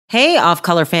Hey, Off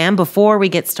Color fam, before we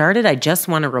get started, I just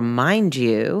want to remind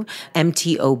you,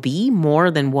 MTOB,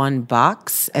 More Than One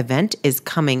Box event is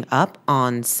coming up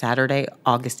on Saturday,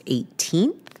 August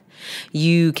 18th.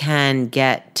 You can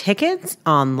get tickets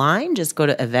online. Just go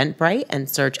to Eventbrite and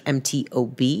search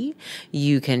MTOB.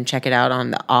 You can check it out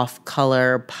on the Off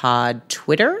Color Pod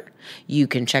Twitter. You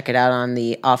can check it out on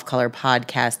the Off Color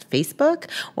Podcast Facebook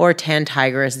or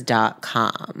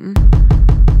tantigress.com.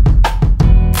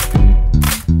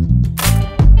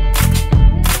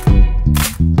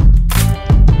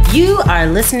 You are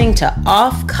listening to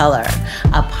Off Color,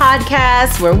 a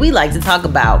podcast where we like to talk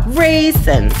about race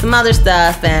and some other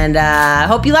stuff, and I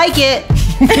hope you like it.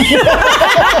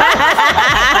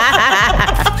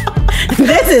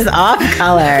 This is Off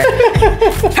Color.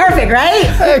 Perfect, right?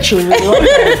 I actually really like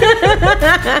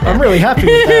that. I'm really happy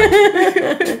with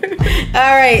that.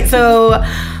 All right, so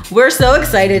we're so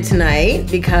excited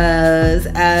tonight because,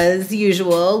 as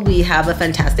usual, we have a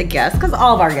fantastic guest, because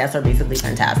all of our guests are basically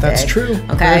fantastic. That's true.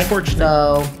 Okay, very fortunate.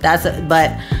 So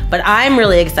but I'm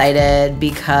really excited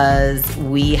because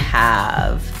we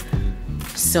have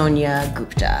Sonia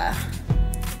Gupta.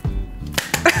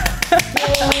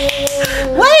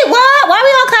 Wait, what? Why are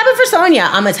we all clapping for Sonia?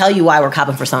 I'm gonna tell you why we're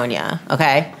clapping for Sonia.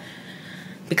 Okay,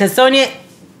 because Sonia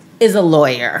is a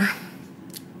lawyer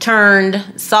turned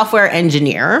software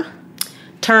engineer,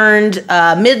 turned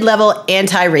mid-level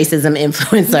anti-racism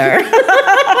influencer.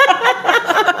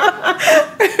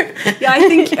 Yeah,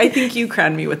 I think you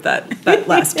crowned me with that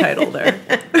last title there.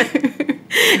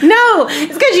 No,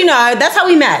 it's because, that's how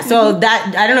we met. So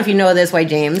that, I don't know if you know this, White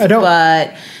James. I don't.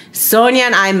 But Sonia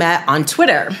and I met on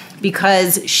Twitter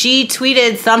because she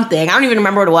tweeted something. I don't even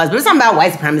remember what it was, but it was something about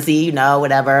white supremacy,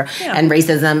 whatever, and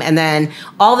racism. And then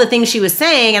all the things she was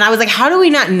saying. And I was like, how do we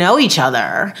not know each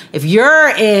other? If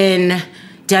you're in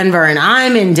Denver and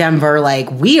I'm in Denver,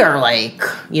 like, we are like,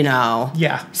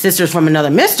 sisters from another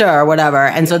mister or whatever.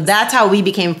 And so that's how we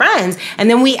became friends. And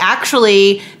then we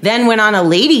actually then went on a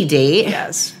lady date.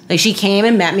 Yes. Like, she came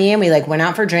and met me and we like went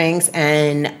out for drinks,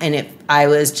 and I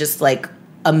was just like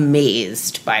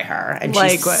amazed by her. And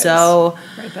Likewise. She's so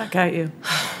right back at you.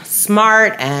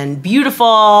 Smart and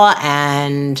beautiful,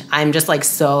 and I'm just like,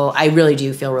 I really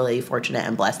do feel really fortunate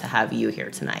and blessed to have you here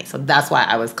tonight. So that's why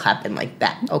I was clapping like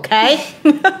that, okay?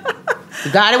 You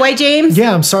got it, White James?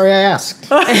 Yeah, I'm sorry I asked.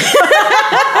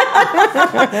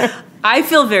 I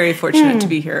feel very fortunate to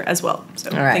be here as well.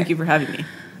 So right. Thank you for having me.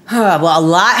 Well, a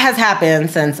lot has happened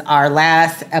since our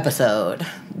last episode.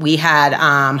 We had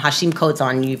Hashim Coates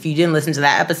on. If you didn't listen to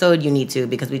that episode, you need to,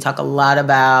 because we talk a lot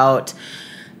about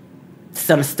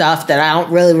some stuff that I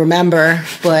don't really remember,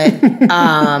 but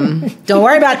don't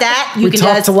worry about that. We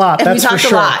talked a lot, that's for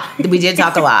sure. We talked a lot. We did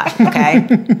talk a lot, okay?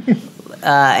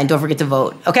 And don't forget to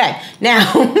vote. Okay,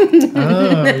 now.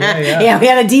 Yeah, we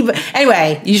had a deep.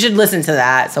 Anyway, you should listen to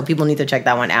that, so people need to check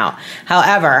that one out.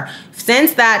 However,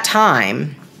 since that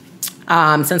time,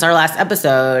 since our last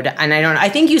episode, and I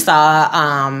think you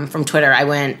saw from Twitter, I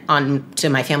went on to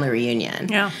my family reunion.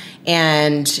 Yeah.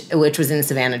 And which was in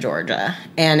Savannah, Georgia.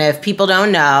 And if people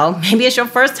don't know, maybe it's your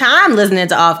first time listening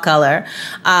to Off Color.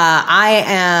 I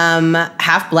am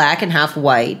half black and half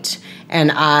white.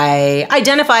 And I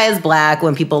identify as black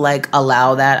when people like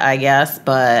allow that, I guess.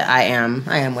 But I am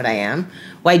what I am.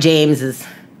 White James is,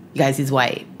 you guys, he's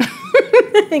white.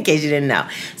 In case you didn't know.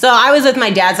 So I was with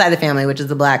my dad's side of the family, which is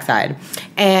the black side.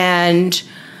 And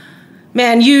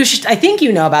man, I think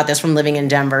you know about this from living in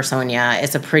Denver, Sonia.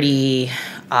 It's a pretty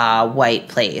white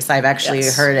place. I've actually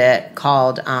heard it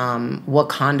called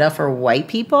Wakanda for white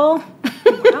people.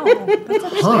 Wow, that's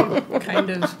actually kind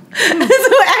of so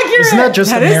accurate. Isn't that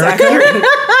just America?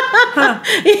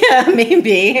 Yeah,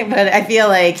 maybe. But I feel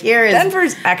like here is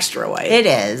Denver's extra white. It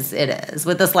is,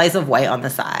 with a slice of white on the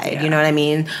side. Yeah. You know what I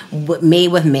mean?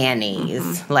 Made with mayonnaise.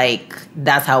 Mm-hmm. Like,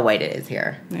 that's how white it is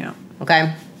here. Yeah.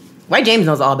 Okay? White James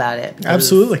knows all about it. Because,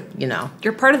 Absolutely.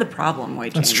 You're part of the problem,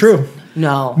 White James. That's true.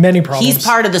 No. Many problems. He's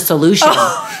part of the solution.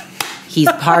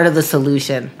 He's part of the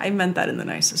solution. I meant that in the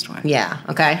nicest way. Yeah,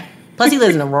 okay? Plus, he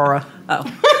lives in Aurora. Oh.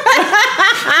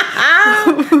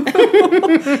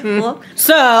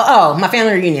 So, my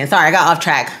family reunion. Sorry, I got off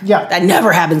track. Yeah. That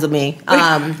never happens with me.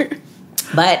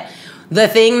 But the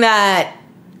thing that...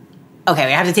 Okay,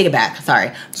 we have to take it back.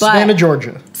 Sorry. Savannah,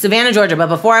 Georgia. Savannah, Georgia. But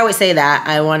before I would say that,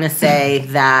 I want to say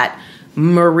that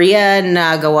Maria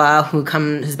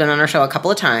Nagawa, has been on our show a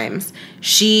couple of times,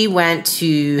 she went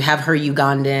to have her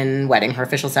Ugandan wedding, her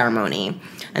official ceremony.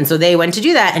 And so they went to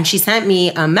do that, and she sent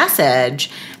me a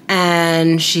message,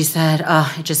 and she said,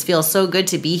 oh, it just feels so good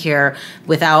to be here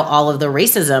without all of the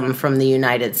racism from the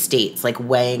United States, like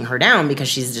weighing her down, because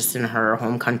she's just in her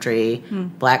home country,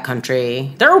 black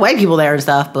country. There are white people there and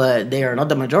stuff, but they are not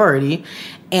the majority.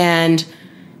 And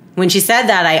when she said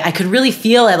that, I could really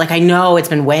feel it. Like, I know it's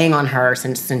been weighing on her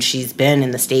since she's been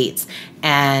in the States.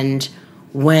 And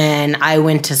when I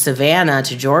went to Savannah,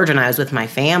 to Georgia, and I was with my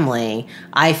family,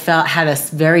 I had a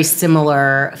very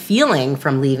similar feeling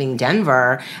from leaving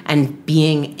Denver and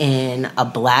being in a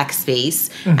black space.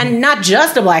 And not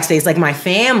just a black space, like my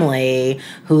family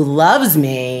who loves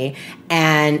me.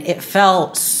 And it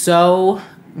felt so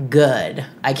good.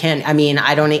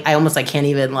 I almost like can't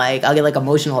even I'll get like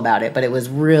emotional about it, but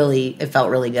it felt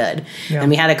really good. Yeah. And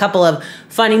we had a couple of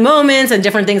funny moments and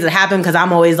different things that happened because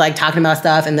I'm always like talking about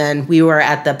stuff. And then we were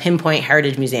at the Pinpoint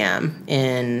Heritage Museum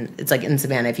it's like in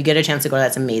Savannah. If you get a chance to go,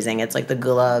 that's amazing. It's like the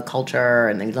Gula culture,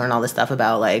 and then you learn all this stuff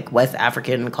about like West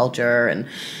African culture, and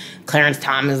Clarence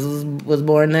Thomas was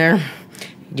born there. Do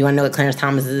you want to know what Clarence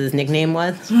Thomas's nickname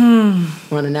was?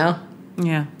 Want to know?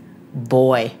 Yeah.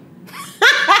 Boy.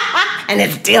 And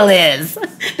it still is.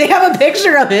 They have a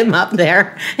picture of him up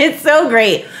there. It's so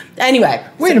great. Anyway.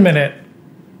 Wait a minute.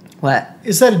 What?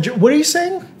 Is that what are you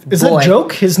saying? Is Boy. that a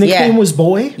joke? His nickname was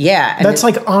Boy? Yeah. That's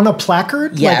like on a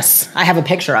placard? Yes. I have a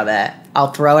picture of it.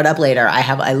 I'll throw it up later.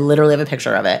 I literally have a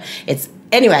picture of it.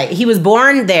 Anyway, he was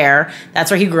born there.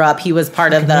 That's where he grew up. He was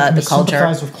part of the culture.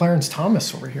 Sympathize with Clarence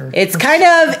Thomas over here. It's kind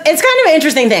of an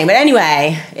interesting thing. But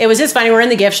anyway, it was just funny. We're in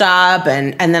the gift shop,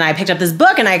 and then I picked up this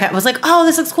book, and I was like, oh,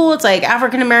 this looks cool. It's like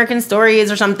African American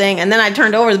stories or something. And then I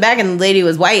turned over the back, and the lady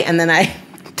was white. And then I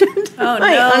turned to one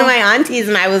of my aunties,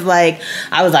 and I was like,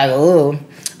 oh,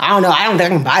 I don't know. I don't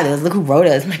think I can buy this. Look who wrote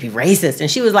it. This might be racist.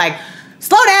 And she was like,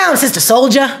 slow down, Sister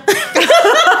Soldier.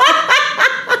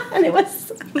 And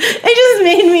it just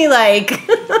made me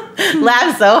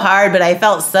laugh so hard, but I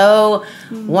felt so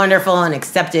wonderful and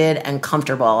accepted and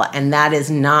comfortable. And that is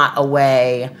not a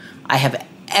way I have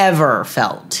ever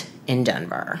felt in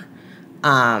Denver.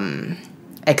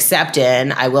 Except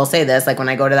I will say this, when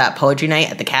I go to that poetry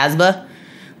night at the Casbah,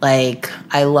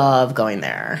 I love going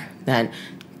there. Then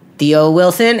Theo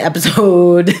Wilson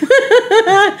episode.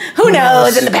 Who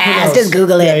knows in the past? Just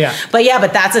Google it. Yeah.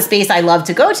 But that's a space I love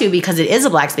to go to because it is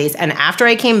a black space. And after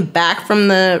I came back from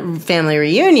the family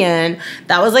reunion,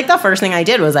 that was the first thing I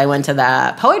did was I went to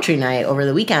that poetry night over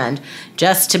the weekend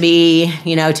just to be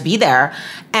there.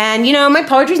 And, my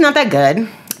poetry's not that good.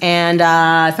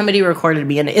 And somebody recorded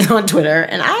me and it's on Twitter.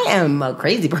 And I am a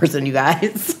crazy person, you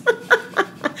guys.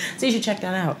 So you should check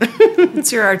that out.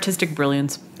 It's your artistic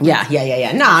brilliance. Yeah.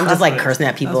 No, I'm just cursing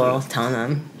at people, telling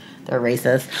them they're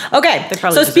racist. Okay,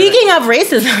 so speaking of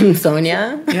racism,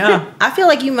 Sonia, yeah, I feel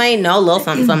like you might know a little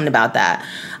something about that.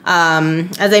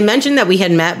 As I mentioned that we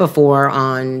had met before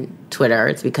on Twitter,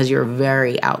 it's because you're a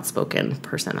very outspoken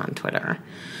person on Twitter.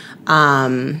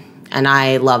 And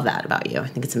I love that about you. I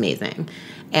think it's amazing.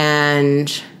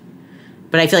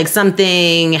 But I feel like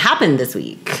something happened this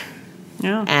week.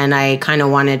 Yeah. And I kind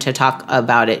of wanted to talk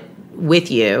about it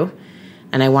with you.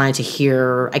 And I wanted to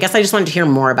hear, I guess I just wanted to hear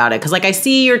more about it. Because, I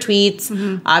see your tweets.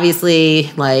 Mm-hmm.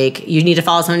 Obviously, you need to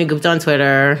follow Sonia Gupta on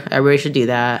Twitter. Everybody should do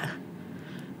that.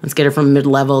 Let's get her from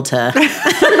mid-level to...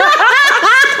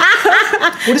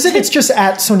 What is it? It's just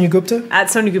at Sonia Gupta?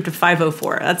 At Sonia Gupta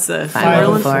 504. That's the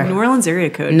 504. New Orleans area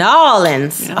code. New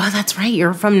Orleans. Yeah. Oh, that's right.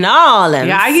 You're from New Orleans.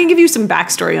 Yeah, I can give you some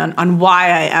backstory on why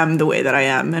I am the way that I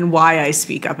am and why I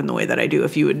speak up in the way that I do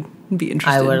if you would be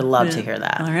interested. I would love to hear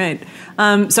that. All right.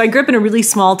 So I grew up in a really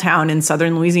small town in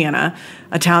southern Louisiana,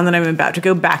 a town that I'm about to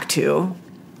go back to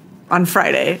on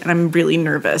Friday, and I'm really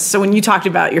nervous. So when you talked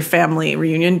about your family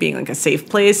reunion being a safe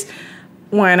place,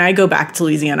 when I go back to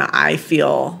Louisiana, I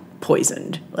feel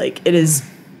poisoned. It is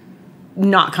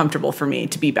not comfortable for me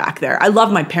to be back there. I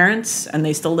love my parents and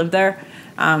they still live there.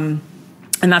 And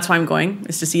that's why I'm going,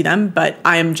 is to see them. But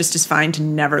I am just as fine to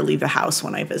never leave the house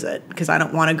when I visit because I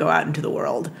don't want to go out into the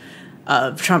world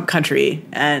of Trump country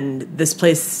and this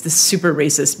place, this super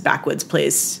racist backwoods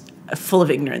place full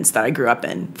of ignorance that I grew up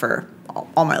in for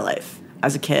all my life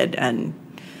as a kid and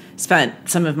spent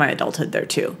some of my adulthood there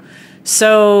too.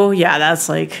 So, yeah, that's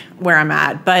where I'm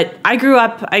at. But I grew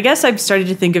up, I guess I've started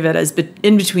to think of it as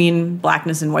in between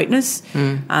blackness and whiteness.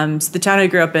 So the town I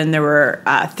grew up in, there were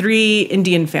 3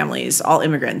 Indian families, all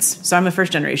immigrants. So I'm a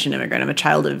first-generation immigrant. I'm a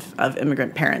child of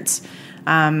immigrant parents.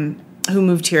 who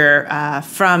moved here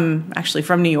from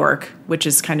New York, which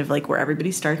is kind of like where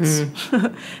everybody starts,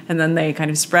 and then they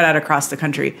kind of spread out across the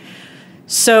country.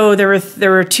 So there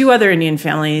were two other Indian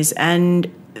families,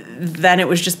 and then it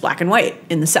was just black and white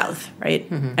in the South, right?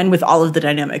 And with all of the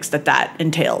dynamics that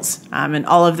entails, and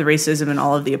all of the racism and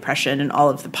all of the oppression and all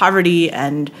of the poverty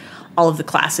and all of the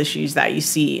class issues that you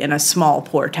see in a small,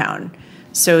 poor town.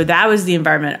 So that was the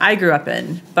environment I grew up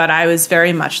in, but I was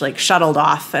very much like shuttled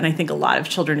off, and I think a lot of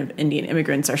children of Indian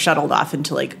immigrants are shuttled off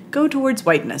into like, go towards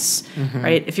whiteness,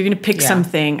 right? If you're going to pick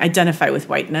something, identify with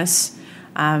whiteness.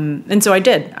 And so I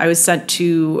did. I was sent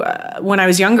to, when I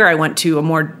was younger, I went to a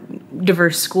more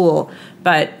diverse school,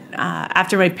 but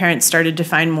after my parents started to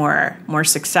find more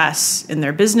success in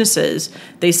their businesses,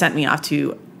 they sent me off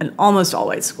to an almost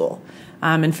all-white school.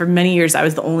 And for many years, I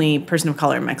was the only person of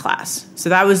color in my class. So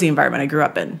that was the environment I grew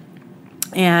up in.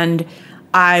 And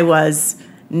I was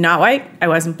not white. I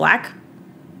wasn't black.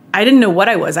 I didn't know what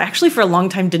I was. I actually, for a long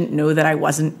time, didn't know that I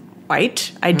wasn't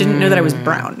white. I didn't know that I was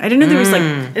brown. I didn't know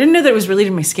I didn't know that it was related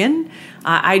to my skin.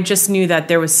 I just knew that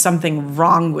there was something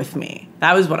wrong with me.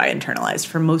 That was what I internalized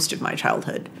for most of my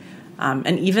childhood.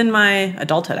 And even my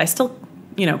adulthood, I still,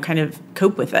 kind of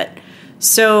cope with it.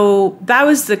 So that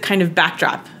was the kind of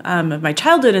backdrop of my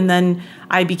childhood. And then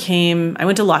I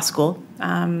went to law school.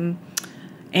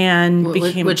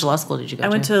 Which law school did you go to? I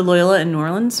went to Loyola in New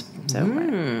Orleans. So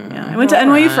I went to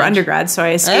NYU for undergrad, so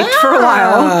I escaped for a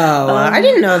while. I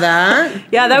didn't know that.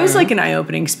 Yeah, that was like an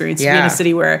eye-opening experience to be in a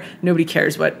city where nobody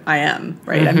cares what I am,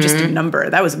 right? I'm just a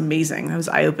number. That was amazing. That was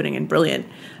eye-opening and brilliant.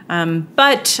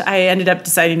 But I ended up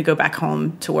deciding to go back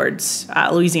home towards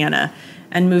Louisiana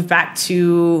and move back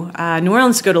to New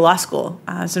Orleans to go to law school.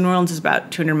 So New Orleans is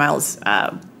about 200 miles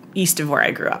east of where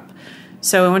I grew up.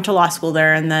 So I went to law school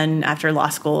there, and then after law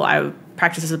school, I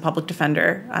practiced as a public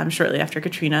defender shortly after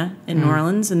Katrina in New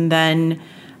Orleans. And then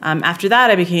after that,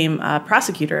 I became a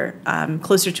prosecutor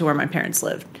closer to where my parents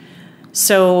lived.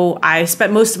 So I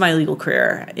spent most of my legal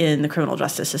career in the criminal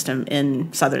justice system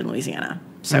in southern Louisiana.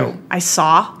 So I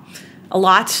saw a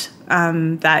lot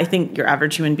that I think your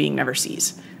average human being never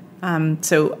sees.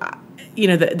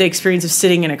 The experience of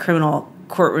sitting in a criminal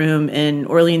courtroom in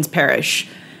Orleans Parish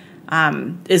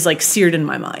is like seared in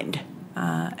my mind.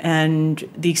 And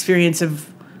the experience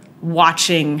of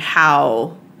watching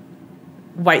how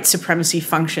white supremacy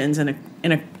functions in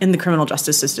the criminal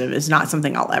justice system is not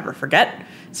something I'll ever forget.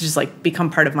 It's just like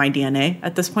become part of my DNA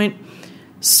at this point.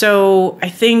 So I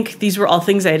think these were all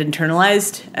things I had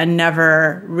internalized and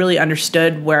never really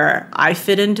understood where I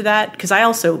fit into that, because I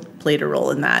also played a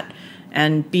role in that.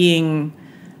 And being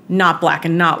not black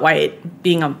and not white,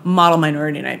 being a model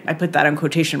minority, and I put that on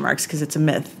quotation marks because it's a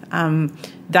myth,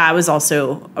 that was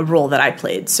also a role that I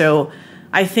played. So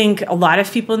I think a lot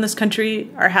of people in this country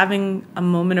are having a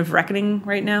moment of reckoning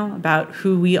right now about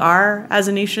who we are as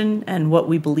a nation and what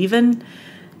we believe in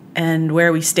and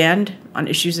where we stand on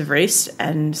issues of race.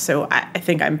 And so I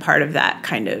think I'm part of that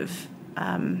kind of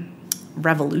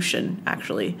revolution,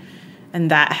 actually. And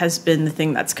that has been the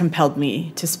thing that's compelled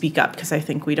me to speak up, because I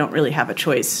think we don't really have a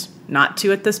choice not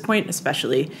to at this point,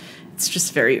 especially. It's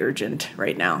just very urgent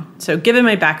right now. So given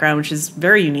my background, which is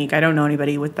very unique, I don't know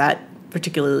anybody with that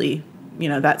particularly,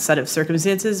 that set of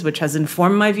circumstances, which has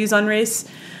informed my views on race.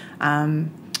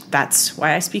 That's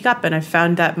why I speak up. And I've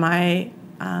found that my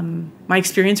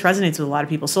experience resonates with a lot of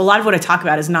people. So a lot of what I talk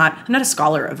about I'm not a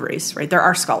scholar of race, right? There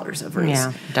are scholars of race.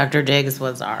 Yeah, Dr. Diggs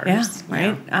was ours. Yeah,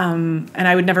 right? Yeah. And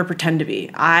I would never pretend to be.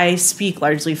 I speak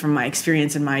largely from my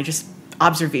experience and my just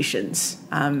observations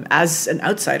as an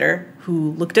outsider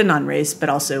who looked in on race, but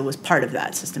also was part of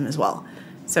that system as well.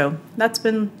 So that's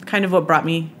been kind of what brought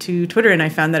me to Twitter, and I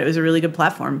found that it was a really good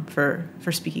platform for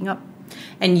speaking up.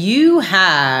 And you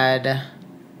had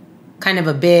kind of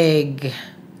a big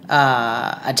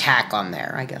attack on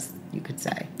there, I guess you could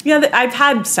say. Yeah, I've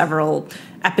had several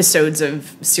episodes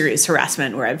of serious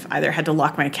harassment where I've either had to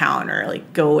lock my account or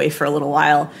like go away for a little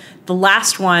while. The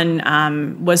last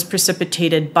one was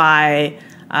precipitated by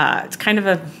it's kind of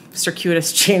a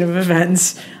circuitous chain of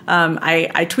events.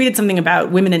 I tweeted something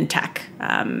about women in tech,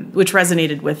 which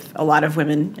resonated with a lot of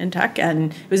women in tech,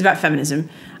 and it was about feminism.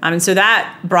 And so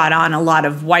that brought on a lot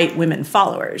of white women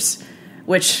followers,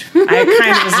 which I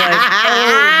kind of was like,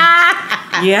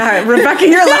 oh, yeah, Rebecca,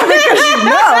 you're laughing because you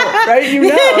know, right? You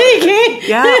know.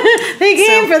 They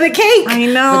came for the cake. I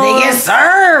know. But they get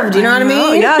served, you know what I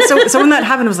mean? Yeah, so when that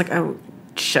happened, I was like, oh,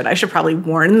 shit, I should probably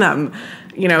warn them.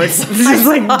 This is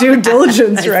like due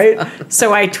diligence, right?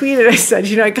 So I tweeted, I said,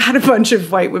 I got a bunch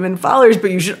of white women followers,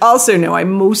 but you should also know I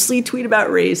mostly tweet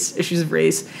about race, issues of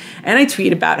race, and I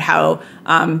tweet about how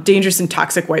dangerous and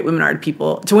toxic white women are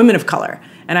to women of color.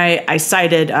 And I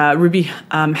cited Ruby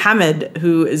Hamid,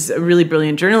 who is a really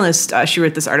brilliant journalist. She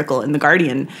wrote this article in The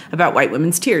Guardian about white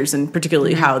women's tears, and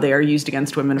particularly how they are used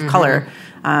against women of color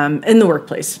in the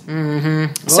workplace.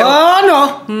 So,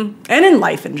 and in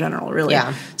life in general, really.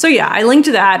 Yeah. So yeah, I linked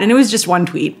to that, and it was just one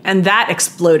tweet, and that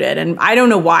exploded. And I don't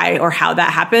know why or how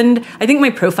that happened. I think my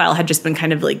profile had just been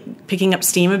kind of like picking up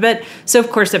steam a bit. So of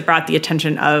course it brought the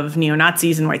attention of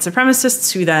neo-Nazis and white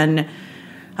supremacists, who then,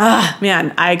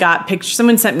 I got pictures.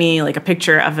 Someone sent me like a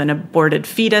picture of an aborted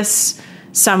fetus.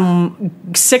 Some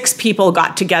 6 people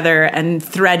got together and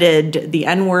threaded the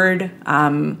N-word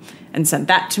and sent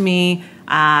that to me.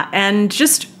 And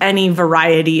just any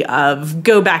variety of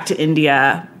go back to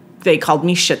India. They called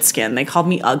me shit skin. They called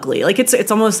me ugly. Like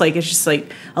it's almost like it's just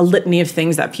like a litany of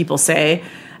things that people say.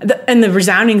 And the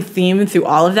resounding theme through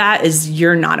all of that is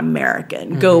you're not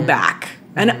American. Go back.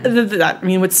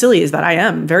 And what's silly is that I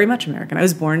am very much American. I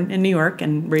was born in New York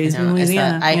and raised in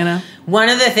Louisiana. One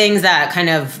of the things that kind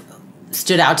of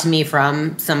stood out to me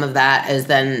from some of that is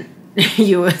then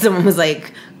someone was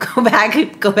like, go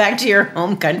back to your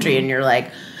home country, and you're like,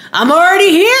 I'm already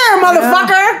here, motherfucker.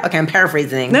 Yeah. Okay, I'm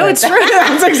paraphrasing. No, it's true.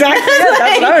 That's exactly it.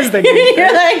 That's what I was thinking.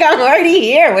 You're like, I'm already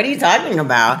here. What are you talking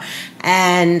about?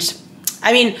 And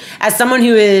I mean, as someone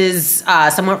who is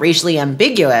somewhat racially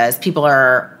ambiguous, people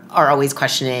are always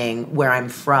questioning where I'm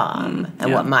from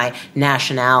and what my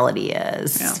nationality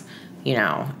is,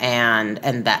 and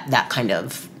that kind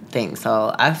of thing.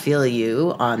 So I feel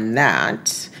you on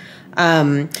that.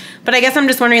 But I guess I'm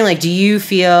just wondering, like, do you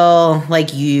feel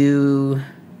like you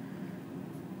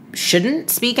shouldn't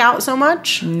speak out so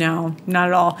much? No, not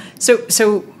at all.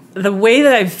 So the way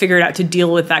that I've figured out to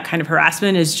deal with that kind of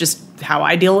harassment is just how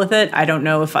I deal with it. I don't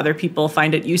know if other people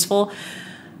find it useful.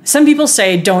 Some people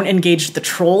say don't engage the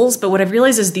trolls, but what I've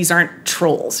realized is these aren't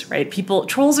trolls, right?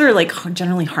 Trolls are like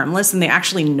generally harmless, and they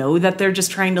actually know that they're just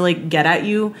trying to like get at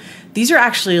you. These are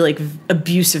actually like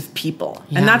abusive people,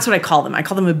 and that's what I call them. I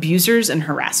call them abusers and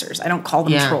harassers. I don't call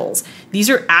them trolls. These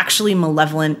are actually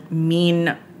malevolent,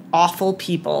 mean, awful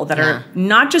people that are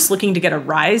not just looking to get a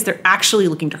rise, they're actually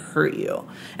looking to hurt you.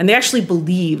 And they actually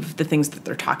believe the things that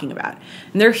they're talking about.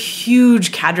 And they're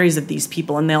huge cadres of these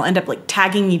people, and they'll end up like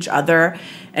tagging each other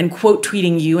and quote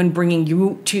tweeting you and bringing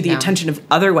you to the attention of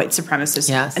other white supremacists.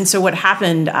 Yes. And so what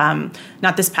happened,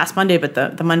 not this past Monday, but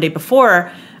the Monday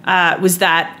before, was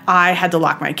that I had to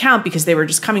lock my account because they were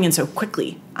just coming in so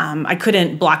quickly. I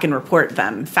couldn't block and report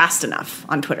them fast enough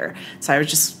on Twitter. So I was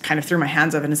just kind of threw my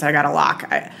hands up and said, I got to lock.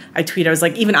 I tweeted, I was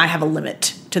like, even I have a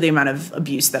limit to the amount of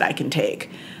abuse that I can take.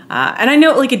 And I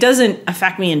know like it doesn't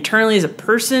affect me internally as a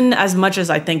person as much as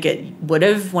I think it would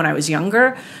have when I was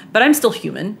younger, but I'm still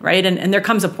human, right? And there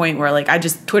comes a point where like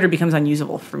Twitter becomes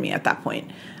unusable for me at that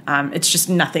point. It's just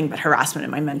nothing but harassment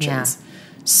in my mentions. Yeah.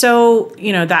 So,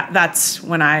 that's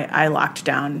when I locked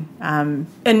down. And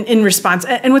in response,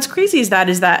 and what's crazy is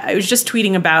that I was just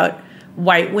tweeting about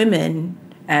white women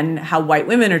and how white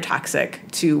women are toxic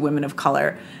to women of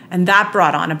color. And that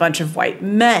brought on a bunch of white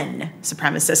men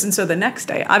supremacists. And so the next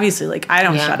day, obviously, like, I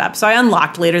don't shut up. So I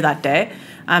unlocked later that day.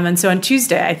 And so on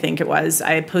Tuesday, I think it was,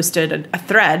 I posted a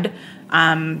thread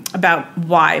about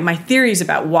my theories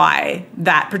about why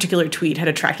that particular tweet had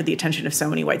attracted the attention of so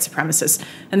many white supremacists.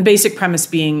 And the basic premise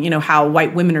being, how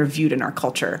white women are viewed in our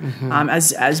culture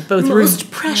as both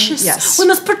most precious. Yes. We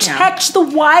must protect the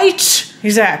white.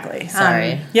 Exactly.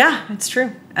 Sorry. Yeah, it's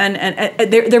true. And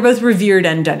they're both revered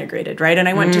and denigrated, right? And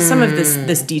I went to some of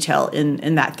this detail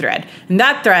in that thread. And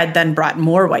that thread then brought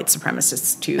more white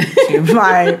supremacists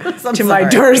to my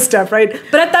doorstep, right?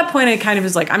 But at that point, I kind of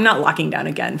was like, I'm not locking down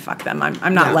again. Fuck them.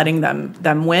 I'm not letting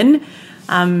them win.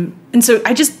 And so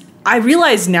I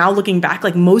realize now, looking back,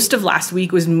 like most of last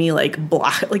week was me like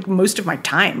most of my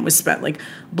time was spent like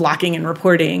blocking and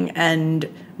reporting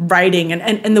and writing.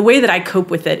 And the way that I cope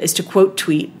with it is to quote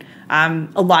tweet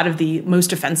a lot of the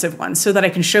most offensive ones so that I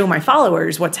can show my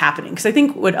followers what's happening. Because I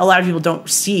think what a lot of people don't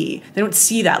see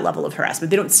that level of harassment.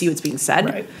 They don't see what's being said.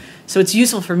 Right. So it's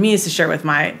useful for me is to share with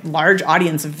my large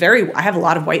audience I have a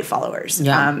lot of white followers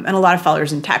and a lot of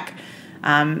followers in tech.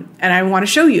 And I want to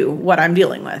show you what I'm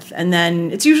dealing with. And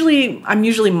then I'm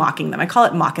usually mocking them. I call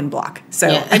it mock and block. So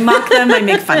I mock them, I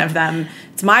make fun of them.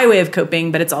 It's my way of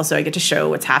coping, but it's also I get to show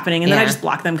what's happening, and then I just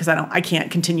block them because I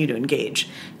can't continue to engage.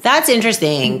 That's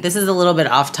interesting. This is a little bit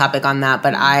off topic on that,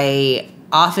 but I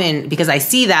often, because I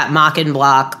see that mock and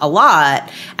block a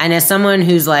lot, and as someone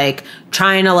who's like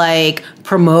trying to like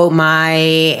promote my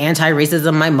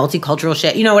anti-racism, my multicultural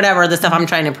shit, whatever, the stuff I'm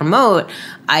trying to promote,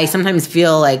 I sometimes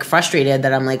feel like frustrated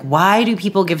that I'm like, why do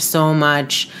people give so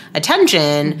much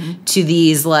attention to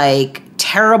these like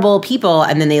terrible people,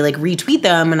 and then they like retweet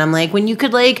them, and I'm like, when you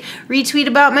could like retweet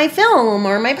about my film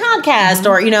or my podcast,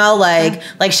 or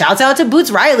like shouts out to Boots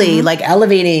Riley, like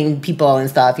elevating people and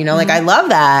stuff, like I love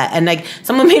that. And like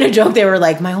someone made a joke, they were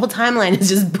like, my whole timeline is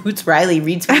just Boots Riley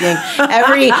retweeting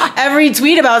every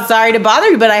tweet about sorry to bother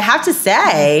you. But I have to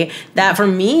say that for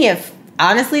me, if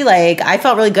honestly, like, I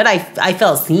felt really good. I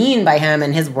felt seen by him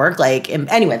and his work. Like,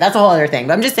 anyway, that's a whole other thing.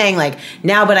 But I'm just saying, like,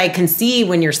 now, but I can see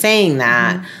when you're saying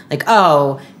that, like,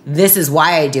 oh, this is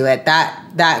why I do it.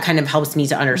 That kind of helps me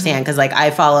to understand. Because, like,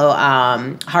 I follow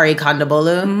Hari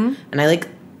Kondabolu, and I, like,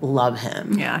 love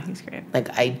him. Yeah, he's great.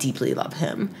 Like, I deeply love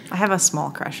him. I have a small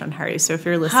crush on Hari, so if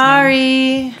you're listening,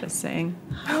 Hari, just saying.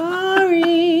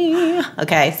 Hari.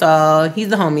 Okay, so he's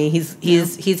the homie.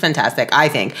 He's fantastic, I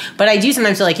think. But I do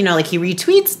sometimes feel like, like he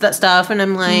retweets that stuff, and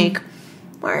I'm like,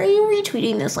 why are you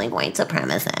retweeting this like white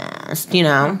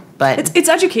supremacist? But it's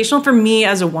educational for me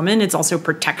as a woman. It's also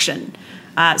protection.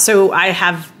 So I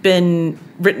have been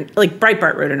like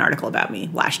Breitbart wrote an article about me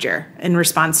last year in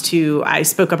response to, I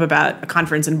spoke up about a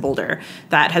conference in Boulder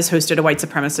that has hosted a white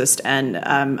supremacist and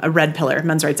a red pillar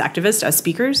men's rights activist as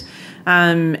speakers.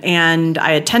 And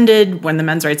I attended when the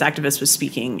men's rights activist was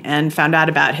speaking and found out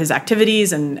about his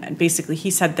activities. And basically he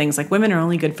said things like women are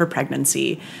only good for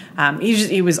pregnancy.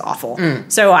 He was awful.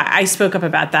 So I spoke up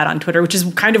about that on Twitter, which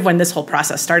is kind of when this whole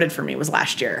process started for me, was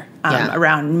last year,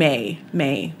 around May,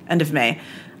 end of May.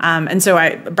 And so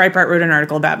Breitbart wrote an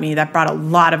article about me that brought a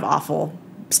lot of awful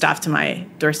stuff to my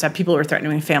doorstep. People were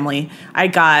threatening my family. I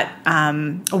got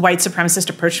a white supremacist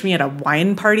approached me at a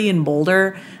wine party in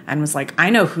Boulder and was like, I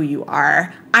know who you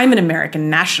are. I'm an American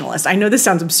nationalist. I know this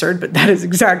sounds absurd, but that is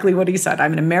exactly what he said.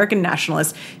 I'm an American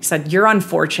nationalist. He said, you're on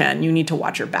 4chan. You need to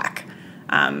watch your back.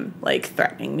 Like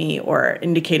threatening me or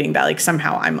indicating that like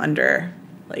somehow I'm under,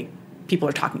 like people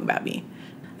are talking about me.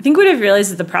 I think what I've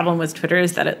realized is the problem with Twitter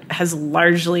is that it has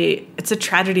it's a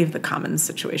tragedy of the commons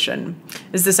situation,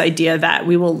 is this idea that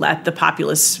we will let the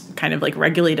populace kind of like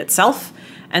regulate itself,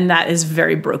 and that is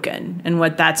very broken. And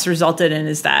what that's resulted in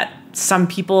is that some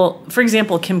people, for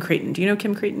example, Kim Creighton. Do you know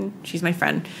Kim Creighton? She's my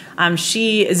friend.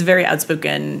 She is very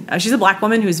outspoken. She's a Black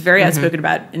woman who's very outspoken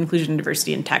about inclusion and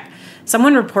diversity in tech.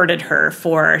 Someone reported her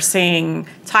for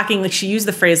talking like she used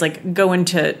the phrase like go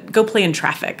play in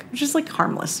traffic, which is like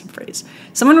harmless phrase.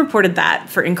 Someone reported that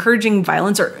for encouraging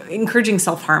violence or encouraging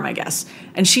self-harm, I guess.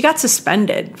 And she got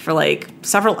suspended for like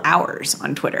several hours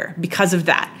on Twitter because of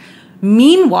that.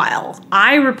 Meanwhile,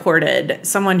 I reported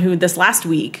someone who this last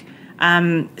week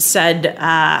said,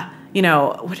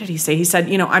 what did he say? He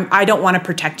said, I don't want to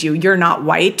protect you. You're not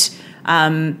white.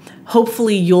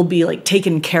 Hopefully you'll be like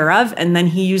taken care of. And then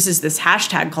he uses this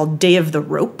hashtag called Day of the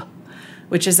Rope,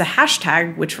 which is a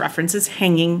hashtag which references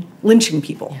lynching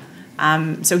people.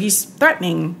 So he's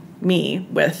threatening me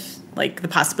with like the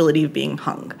possibility of being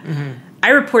hung. I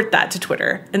report that to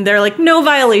Twitter and they're like, no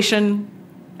violation.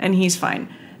 And he's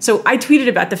fine. So I tweeted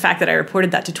about the fact that I reported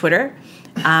that to Twitter.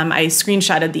 I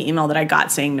screenshotted the email that I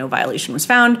got saying no violation was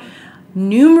found.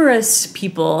 Numerous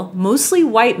people, mostly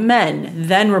white men,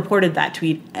 then reported that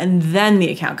tweet, and then the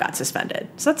account got suspended.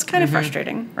 So that's kind of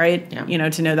frustrating, right? Yeah.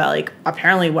 To know that, like,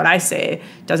 apparently what I say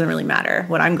doesn't really matter,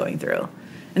 what I'm going through.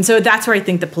 And so that's where I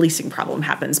think the policing problem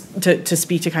happens, to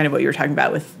speak to kind of what you were talking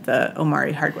about with the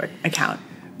Omari Hardwick account.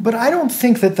 But I don't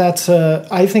think that's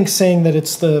I think saying that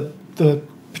it's the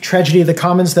tragedy of the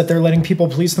commons that they're letting people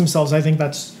police themselves, I think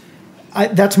that's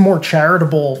more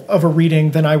charitable of a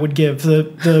reading than I would give.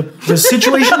 The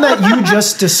situation that you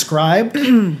just described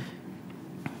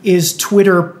is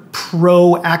Twitter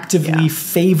proactively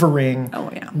favoring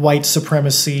white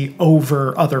supremacy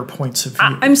over other points of view.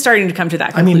 I'm starting to come to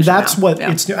that conclusion. I mean, that's now. What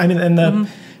it's. I mean, and the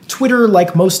Twitter,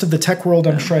 like most of the tech world,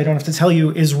 I'm sure I don't have to tell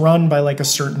you, is run by like a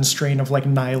certain strain of like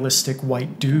nihilistic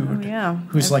white dude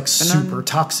who's like super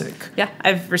toxic. Yeah,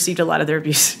 I've received a lot of their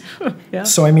abuse.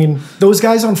 So, I mean, those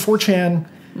guys on 4chan,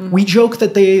 we joke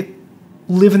that they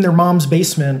live in their mom's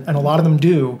basement, and a lot of them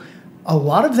do. A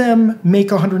lot of them make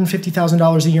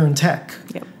 $150,000 a year in tech.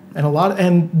 Yep.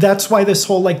 And that's why this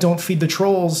whole like don't feed the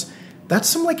trolls, that's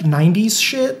some like 90s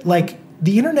shit. Like,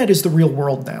 the internet is the real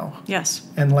world now. Yes.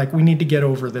 And like we need to get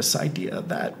over this idea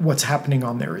that what's happening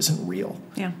on there isn't real.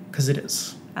 Yeah. Because it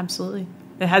is. Absolutely.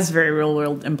 It has very real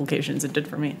world implications. It did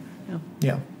for me.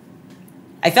 Yeah.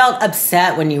 I felt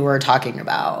upset when you were talking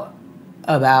about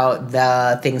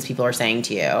the things people are saying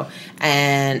to you.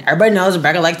 And everybody knows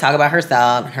Rebecca likes to talk about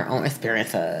herself and her own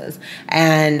experiences.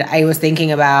 And I was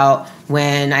thinking about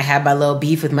when I had my little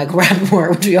beef with Michael Rappaport,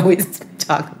 which we always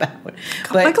talk about. But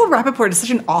Michael Rappaport is such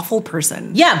an awful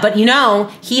person. Yeah, but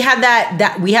he had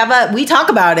that we talk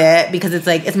about it because it's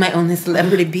like, it's my only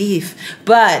celebrity beef.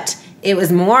 But it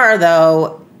was more,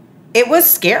 though, it was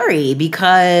scary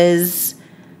because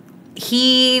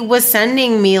he was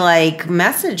sending me like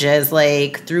messages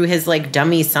like through his like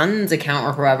dummy son's account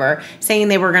or whoever, saying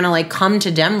they were going to like come to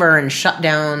Denver and shut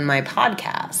down my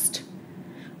podcast.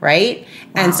 Right.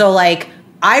 Wow. And so like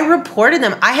I reported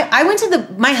them. I went to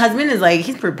my husband is like,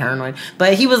 he's pretty paranoid,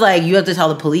 but he was like, you have to tell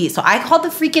the police. So I called the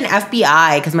freaking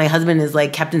FBI because my husband is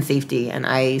like kept in safety and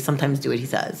I sometimes do what he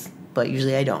says, but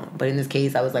usually I don't. But in this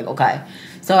case, I was like, okay.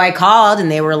 So I called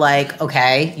and they were like,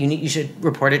 okay, you should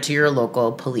report it to your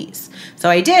local police. So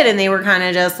I did, and they were kind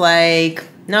of just like,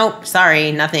 nope,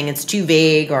 sorry, nothing. It's too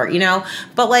vague, or, you know.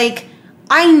 But like,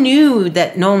 I knew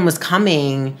that no one was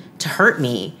coming to hurt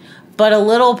me. But a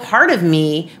little part of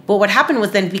me, but what happened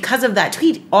was then because of that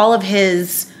tweet, all of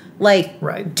his like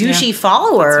douchey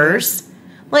followers,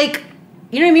 like,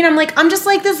 you know what I mean? I'm just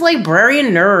like this librarian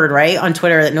nerd, right, on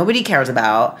Twitter that nobody cares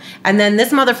about. And then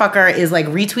this motherfucker is like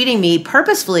retweeting me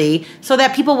purposefully so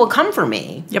that people will come for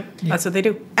me. Yep, that's what they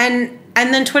do. And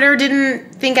then Twitter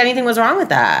didn't think anything was wrong with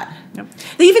that. Yep.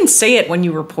 They even say it when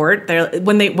you report.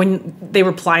 When they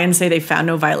reply and say they found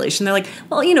no violation, they're like,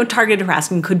 well, you know, targeted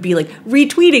harassment could be like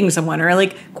retweeting someone or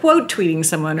like quote tweeting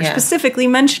someone or specifically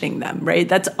mentioning them, right?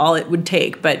 That's all it would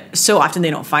take. But so often they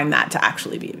don't find that to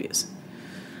actually be abuse.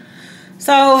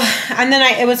 So, and then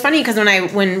it was funny because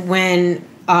when we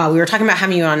were talking about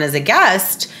having you on as a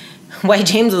guest, White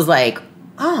James was like,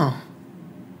 oh,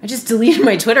 I just deleted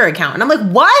my Twitter account. And I'm like,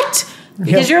 what?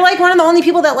 Because you're like one of the only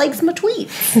people that likes my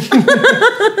tweets.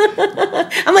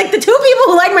 I'm like, the two people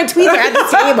who like my tweets are at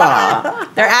this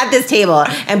table. They're at this table.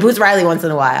 And Boots Riley once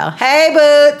in a while. Hey,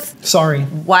 Boots. Sorry.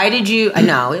 Why did you...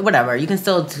 No, whatever. You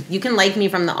can like me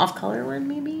from the off-color one,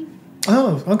 maybe?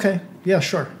 Oh, okay. Yeah,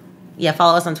 sure. Yeah,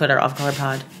 follow us on Twitter,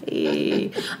 offcolorpod.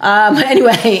 Hey.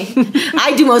 Anyway,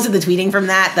 I do most of the tweeting from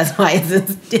that. That's why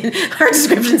our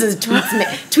description says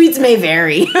tweets may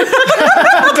vary.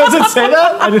 Does it say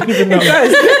that? I didn't even know.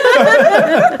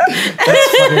 That's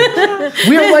funny.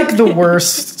 We're like the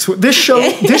worst. This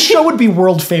show would be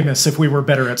world famous if we were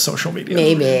better at social media.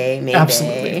 Maybe.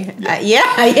 Absolutely. Yeah,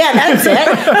 that's it.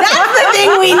 That's the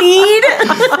thing we need.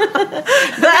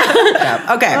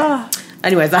 Okay.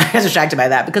 Anyways, I got distracted by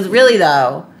that because really,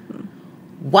 though,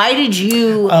 why did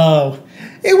you... Oh,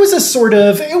 it was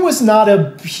it was not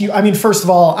a huge... I mean, first of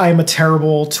all, I'm a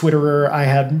terrible Twitterer. I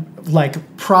had,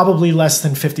 like, probably less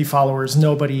than 50 followers.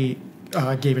 Nobody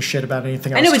gave a shit about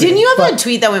anything else. I know, but didn't you have a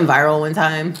tweet that went viral one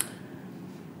time?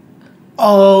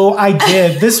 Oh, I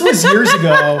did. This was years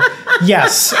ago.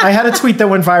 Yes, I had a tweet that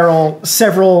went viral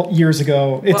several years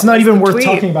ago. It's not even worth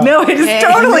talking about. No, it is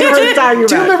totally worth talking about.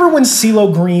 Do you remember when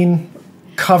CeeLo Green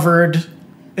covered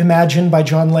Imagine by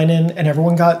John Lennon and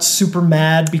everyone got super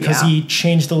mad because he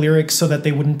changed the lyrics so that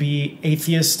they wouldn't be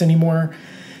atheist anymore?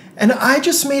 And I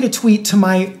just made a tweet to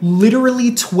my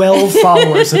literally 12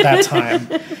 followers at that time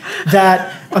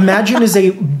that Imagine is a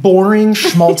boring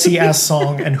schmaltzy-ass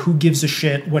song and who gives a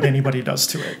shit what anybody does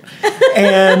to it.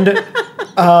 And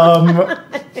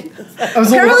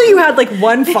apparently you had like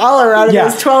one follower out of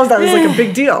those 12. That was like a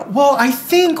big deal. Well, I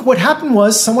think what happened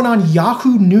was someone on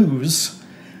Yahoo News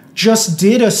just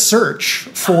did a search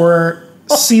for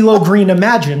CeeLo Green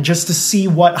Imagine just to see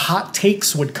what hot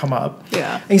takes would come up.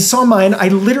 Yeah. And he saw mine. I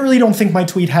literally don't think my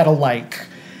tweet had a like.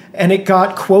 And it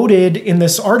got quoted in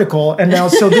this article. And now,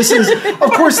 so this is,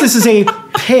 of course, this is a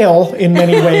pale in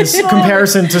many ways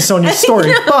comparison to Sonia's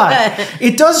story. But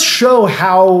it does show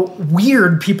how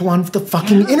weird people on the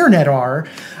fucking internet are.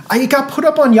 It got put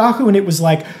up on Yahoo and it was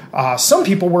like, some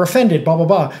people were offended, blah, blah,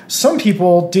 blah. Some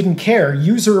people didn't care,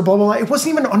 user, blah, blah, blah. It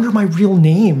wasn't even under my real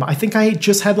name. I think I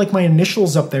just had like my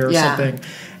initials up there or something.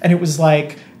 And it was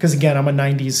like, because again, I'm a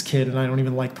 90s kid and I don't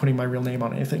even like putting my real name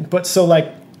on anything. But so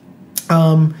like,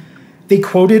 they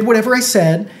quoted whatever I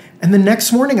said. And the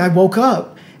next morning I woke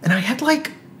up and I had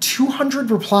like 200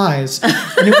 replies.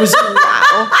 And it was,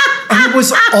 and it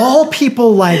was all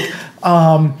people like,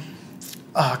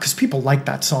 because people like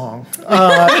that song.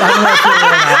 I don't know if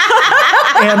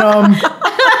you know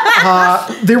that.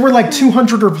 And there were like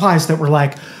 200 replies that were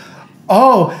like,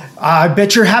 oh, I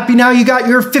bet you're happy now you got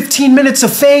your 15 minutes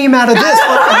of fame out of this.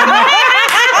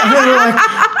 And they were like,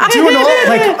 doing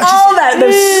all that,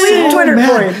 the sweet Twitter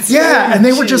points. Yeah, and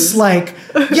they were just like,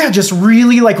 just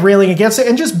really like railing against it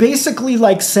and just basically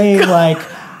like saying like,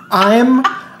 I'm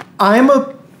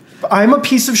a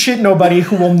piece of shit nobody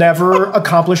who will never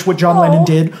accomplish what John Lennon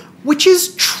did, which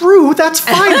is true. That's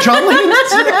fine, John Lennon.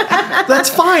 That's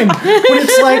fine. But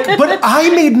it's like, but I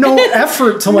made no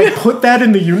effort to like put that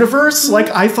in the universe. Like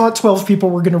I thought 12 people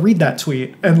were going to read that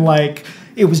tweet and like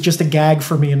it was just a gag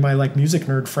for me and my like music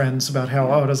nerd friends about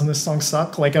how, doesn't this song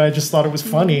suck? Like, and I just thought it was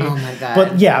funny. Oh my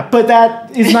God. But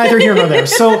that is neither here nor there.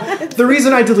 So the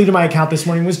reason I deleted my account this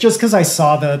morning was just because I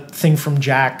saw the thing from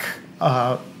Jack,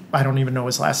 I don't even know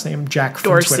his last name, Jack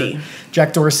from Dorsey. Twitter.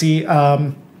 Jack Dorsey,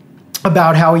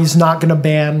 about how he's not going to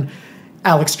ban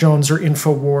Alex Jones or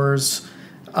InfoWars,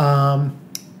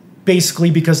 basically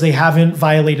because they haven't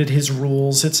violated his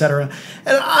rules, etc.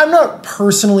 And I'm not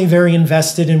personally very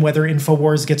invested in whether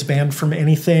InfoWars gets banned from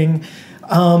anything.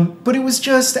 But it was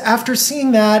just after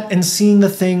seeing that and seeing the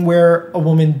thing where a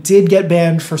woman did get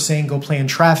banned for saying go play in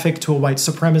traffic to a white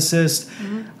supremacist,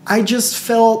 I just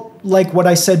felt like what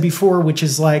I said before, which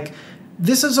is like,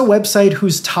 this is a website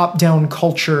whose top-down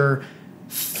culture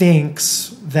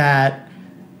thinks that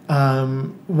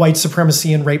white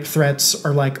supremacy and rape threats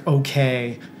are like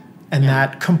okay, and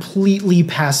that completely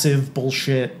passive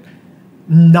bullshit,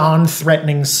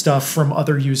 non-threatening stuff from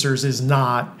other users is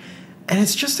not. And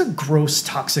it's just a gross,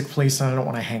 toxic place, and I don't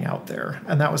want to hang out there.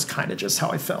 And that was kind of just how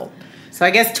I felt. So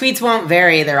I guess tweets won't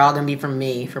vary. They're all going to be from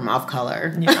me, from Off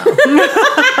Color. Yeah.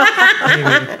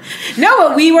 No,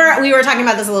 but we were talking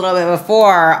about this a little bit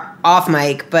before off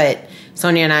mic, but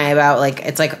Sonia and I about like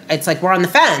it's like we're on the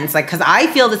fence, like because I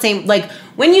feel the same. Like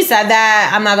when you said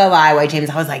that, I'm not gonna lie, White James,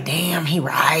 I was like, damn, he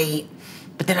right.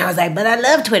 But then I was like, but I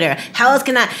love Twitter. How else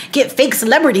can I get fake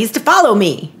celebrities to follow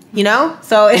me? You know?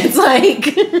 So it's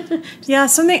like... Yeah,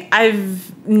 something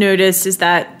I've noticed is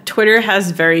that Twitter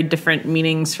has very different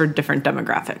meanings for different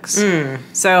demographics.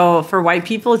 So for white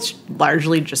people, it's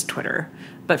largely just Twitter.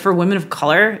 But for women of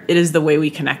color, it is the way we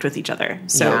connect with each other.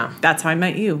 So that's how I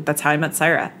met you. That's how I met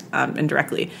Syra,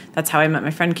 indirectly. That's how I met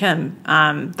my friend Kim.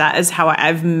 That is how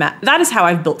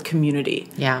I've built community.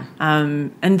 Yeah.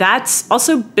 And that's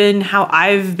also been how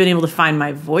I've been able to find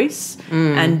my voice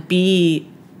and be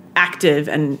active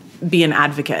and be an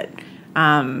advocate.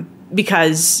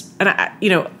 Because, and I, you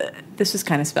know, this was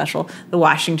kind of special. The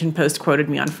Washington Post quoted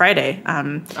me on Friday.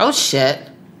 Oh shit.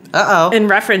 Uh-oh. In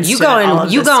reference you to all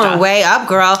of you this going stuff. way up,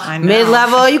 girl.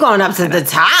 Mid-level, you going up to the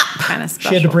top. Kind of special.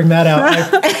 She had to bring that out.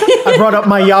 I brought up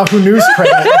my Yahoo News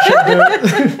credit.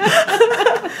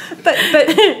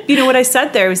 But you know what I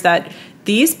said there was that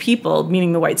these people,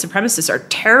 meaning the white supremacists, are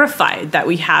terrified that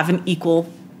we have an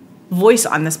equal voice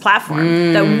on this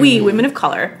platform, that we, women of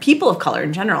color, people of color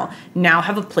in general, now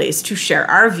have a place to share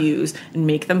our views and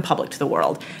make them public to the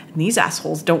world. And these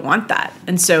assholes don't want that.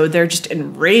 And so they're just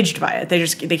enraged by it.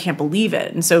 They can't believe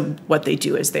it. And so what they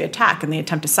do is they attack and they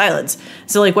attempt to silence.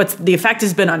 So like what's the effect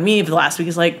has been on me for the last week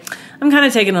is like, I'm kind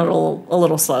of taking it a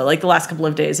little slow. Like the last couple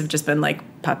of days have just been like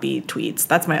puppy tweets.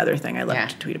 That's my other thing. I love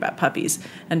to tweet about puppies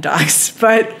and dogs,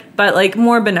 but like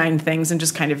more benign things and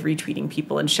just kind of retweeting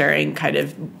people and sharing kind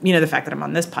of, you know, the fact that I'm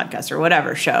on this podcast or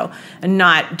whatever show and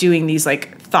not doing these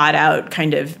like thought out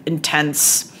kind of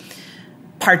intense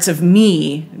parts of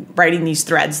me writing these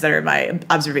threads that are my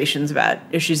observations about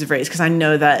issues of race. Cause I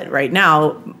know that right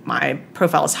now my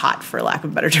profile is hot, for lack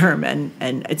of a better term, and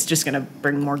it's just going to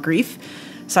bring more grief.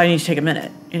 So I need to take a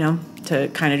minute, you know, to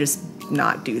kind of just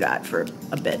not do that for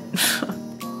a bit.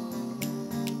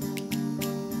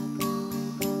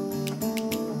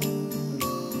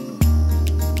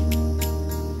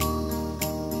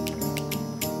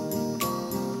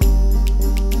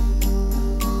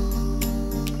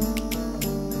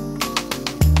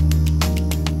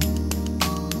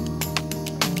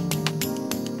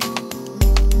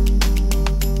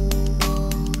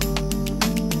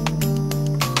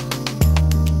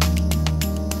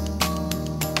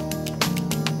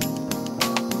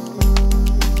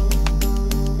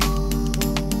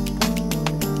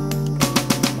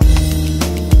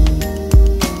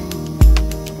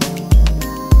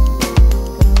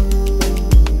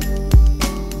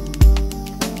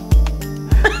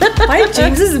 White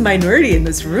James is a minority in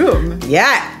this room.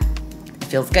 Yeah. It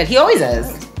feels good. He always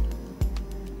is.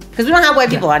 Because we don't have white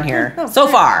people on here. Oh, so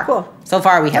far. cool. So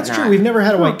far we have That's not. true. We've never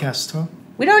had a white guest, huh?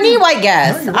 We don't need white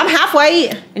guests. No, I'm half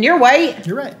white and you're white.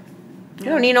 You're right. You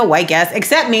don't need no white guest.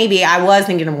 Except maybe I was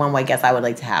thinking of one white guest I would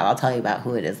like to have. I'll tell you about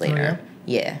who it is later.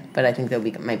 Yeah, but I think that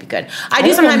might be good. I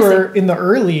do sometimes remember in the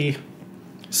early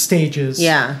stages.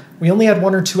 Yeah. We only had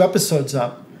 1 or 2 episodes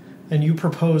up, and you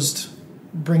proposed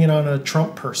bringing on a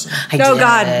Trump person. Oh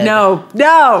God, no.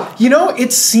 You know,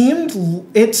 it seemed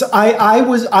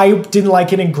I didn't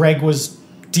like it, and Greg was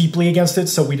deeply against it,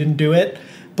 so we didn't do it.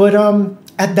 But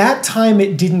at that time,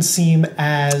 it didn't seem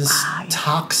as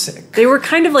toxic. They were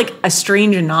kind of like a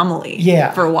strange anomaly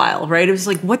for a while, right? It was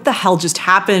like, what the hell just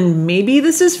happened? Maybe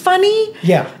this is funny?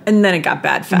 Yeah. And then it got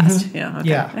bad fast. Yeah,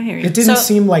 okay. Yeah. I hear you. It didn't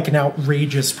seem like an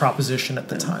outrageous proposition at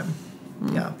the time.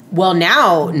 Yeah. Well,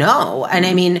 now, no. And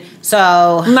I mean,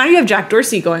 so... Now you have Jack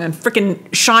Dorsey going on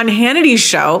frickin' Sean Hannity's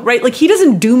show, right? Like, he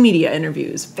doesn't do media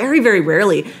interviews. Very, very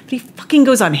rarely. But he fucking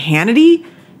goes on Hannity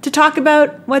to talk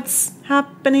about what's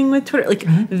happening with Twitter. Like,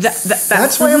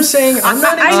 that's why I'm saying I'm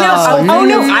not... I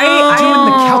know. doing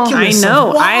the calculus I know.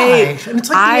 of why. And it's like,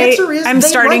 the answer is I'm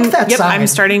starting, like that side. I'm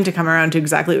starting to come around to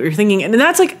exactly what you're thinking. And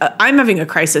that's like, I'm having a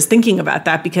crisis thinking about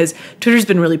that, because Twitter's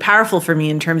been really powerful for me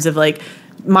in terms of like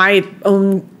my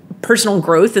own personal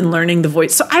growth and learning the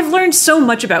voice. So I've learned so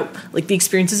much about like the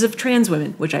experiences of trans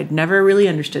women, which I'd never really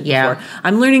understood before.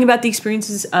 I'm learning about the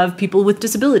experiences of people with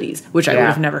disabilities, which I would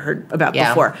have never heard about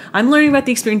before. I'm learning about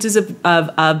the experiences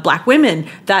of Black women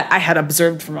that I had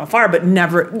observed from afar, but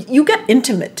never. You get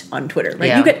intimate on Twitter,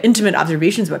 right? You get intimate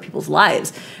observations about people's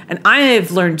lives. And I've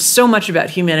learned so much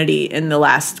about humanity in the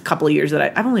last couple of years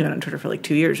that I've only been on Twitter for like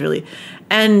 2 years, really.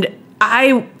 And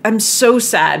I am so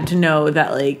sad to know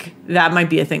that like that might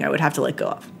be a thing I would have to let go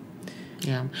of.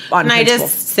 Yeah. And I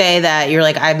just say that you're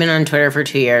like, I've been on Twitter for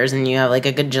 2 years and you have like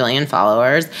a gajillion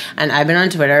followers. And I've been on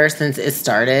Twitter since it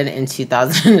started in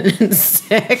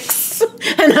 2006.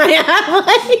 And I have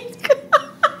like...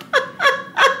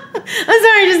 I'm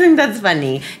sorry, I just think that's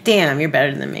funny. Damn, you're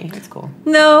better than me. It's cool.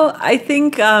 No, I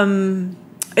think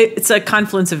it's a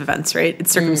confluence of events, right?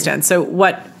 It's circumstance. So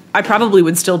what I probably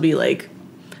would still be like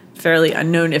fairly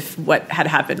unknown if what had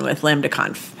happened with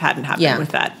LambdaConf hadn't happened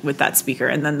with that speaker,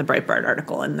 and then the Breitbart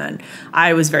article, and then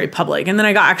I was very public, and then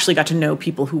I actually got to know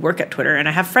people who work at Twitter, and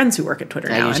I have friends who work at Twitter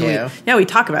now. And we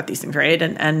talk about these things, right?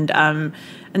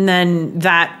 And then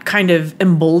that kind of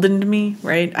emboldened me,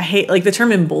 right? I hate, like, the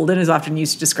term emboldened is often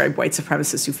used to describe white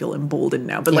supremacists who feel emboldened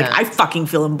now, but like I fucking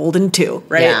feel emboldened too,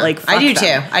 right? Yeah. Like I do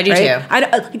them, too. I do right? too.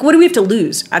 Like, what do we have to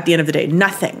lose at the end of the day?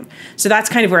 Nothing. So that's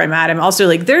kind of where I'm at. I'm also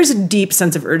like, there's a deep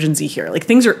sense of urgency here. Like,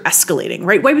 things are escalating,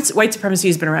 right? White supremacy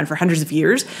has been around for hundreds of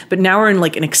years, but now we're in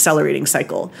like an accelerating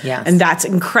cycle. Yes. And that's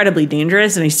incredibly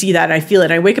dangerous. And I see that and I feel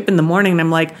it. I wake up in the morning and I'm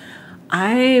like,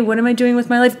 what am I doing with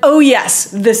my life? Oh, yes,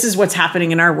 this is what's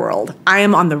happening in our world. I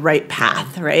am on the right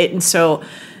path, right? And so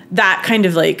that kind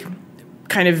of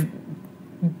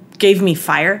gave me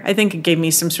fire. I think it gave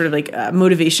me some sort of like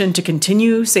motivation to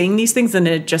continue saying these things, and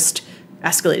it just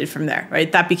escalated from there, right?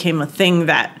 That became a thing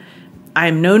that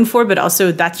I'm known for, but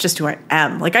also that's just who I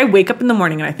am. Like, I wake up in the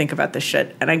morning and I think about this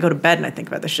shit, and I go to bed and I think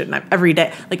about this shit, and I'm every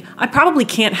day. Like, I probably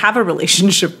can't have a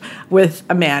relationship with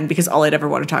a man because all I'd ever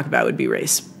want to talk about would be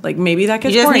race. Like, maybe that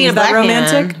gets boring. Is that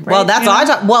romantic? Right? Well, that's all I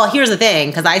talk. Well, here's the thing,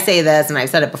 because I say this and I've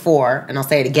said it before, and I'll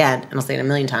say it again, and I'll say it a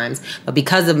million times. But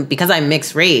because I'm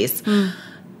mixed race.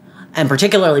 And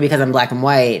particularly because I'm Black and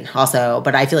white also,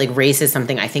 but I feel like race is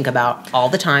something I think about all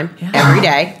the time, every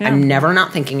day. Yeah. I'm never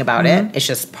not thinking about it. It's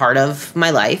just part of my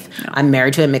life. Yeah. I'm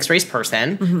married to a mixed race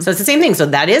person. So it's the same thing. So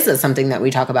that is something that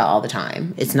we talk about all the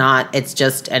time. It's not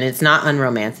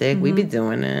unromantic. We be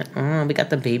doing it. Oh, we got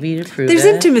the baby to prove There's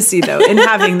intimacy, though, in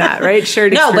having that, right?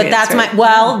 Shared experience. No, but that's right?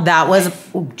 That was,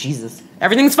 oh, Jesus.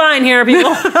 Everything's fine here,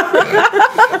 people.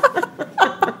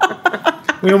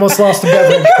 We almost lost a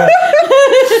beverage, but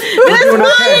this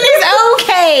wine is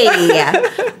okay.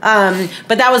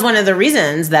 But that was one of the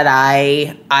reasons that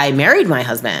I married my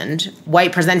husband.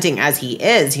 White presenting as he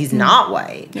is, he's not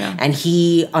white. Yeah. And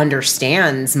he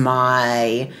understands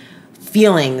my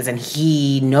feelings and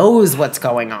he knows what's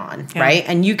going on, right?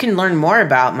 And you can learn more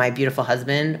about my beautiful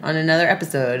husband on another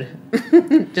episode.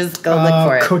 Just go look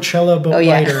for it. Coachella but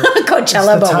whiter.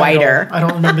 Coachella but whiter. I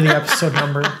don't remember the episode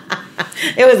number.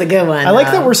 It was a good one. I like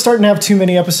that we're starting to have too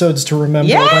many episodes to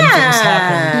remember when things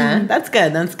happen. That's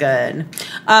good. That's good.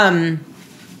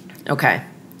 Okay.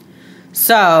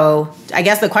 So I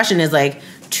guess the question is like,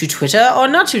 to Twitter or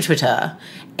not to Twitter?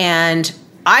 And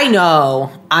I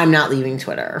know I'm not leaving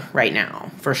Twitter right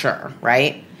now, for sure,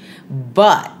 right?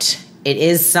 But it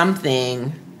is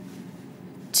something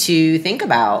to think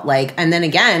about. Like, and then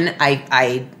again,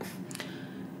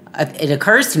 it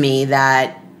occurs to me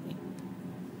that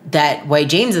White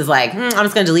James is like, I'm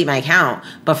just going to delete my account.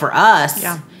 But for us,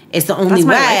 it's the only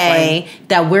way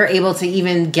that we're able to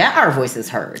even get our voices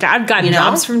heard. I've gotten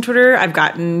jobs from Twitter. I've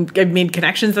made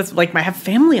connections. That's like, I have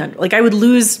family on. Like, I would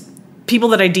lose people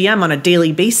that I DM on a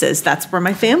daily basis. That's where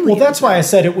my family is. Well, that's why I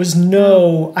said it was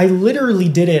I literally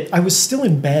did it. I was still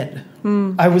in bed.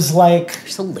 I was like, you're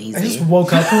so lazy. I just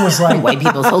woke up and was like, white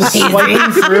people so lazy.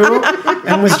 Swiping through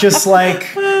and was just like,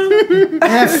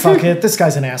 fuck it. This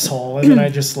guy's an asshole. And then I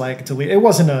just like deleted. It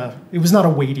was not a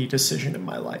weighty decision in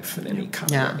my life in any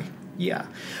kind of way. Yeah.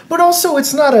 But also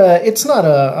it's not a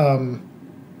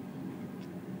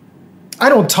I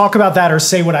don't talk about that or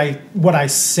say what I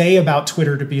say about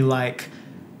Twitter to be like,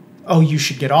 oh, you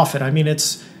should get off it. I mean,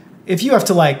 if you have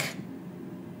to like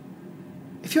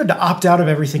if you had to opt out of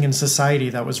everything in society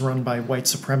that was run by white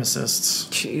supremacists,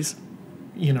 Jeez.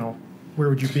 Where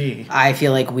would you be? I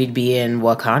feel like we'd be in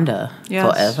Wakanda Yes.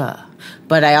 forever.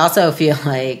 But I also feel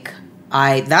like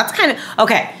that's kind of...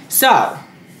 Okay, so,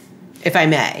 if I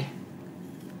may,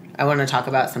 I want to talk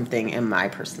about something in my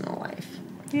personal life.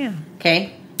 Yeah.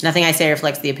 Okay? Nothing I say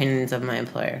reflects the opinions of my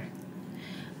employer.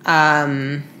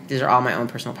 These are all my own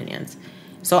personal opinions.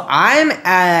 So I'm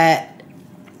at...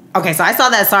 Okay, so I saw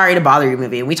that Sorry to Bother You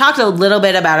movie. We talked a little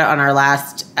bit about it on our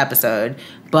last episode,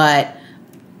 but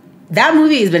that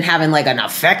movie has been having, like, an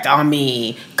effect on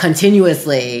me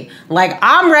continuously. Like,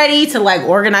 I'm ready to, like,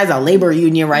 organize a labor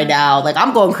union right now. Like,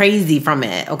 I'm going crazy from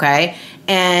it, okay?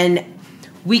 And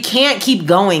we can't keep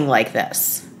going like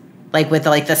this. Like, with,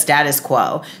 like, the status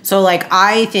quo. So, like,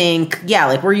 I think, yeah,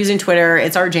 like, we're using Twitter.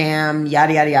 It's our jam,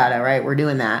 yada, yada, yada, right? We're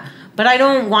doing that. But I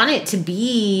don't want it to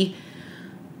be...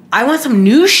 I want some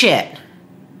new shit.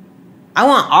 I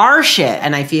want our shit.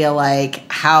 And I feel like,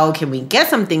 how can we get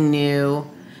something new?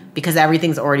 Because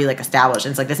everything's already, like, established.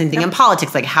 And it's like the same thing in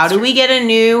politics. Like, how do we get a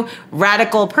new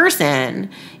radical person?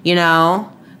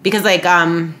 Because, like,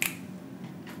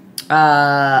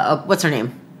 what's her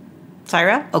name?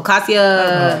 Syra?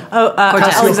 Ocasio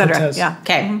Cortez. Alexandra. Cortez. Yeah.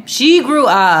 Okay. Mm-hmm. She grew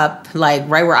up, like,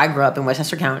 right where I grew up in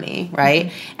Westchester County, right?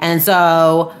 Mm-hmm. And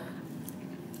so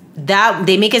that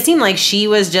they make it seem like she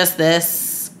was just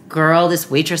this girl, this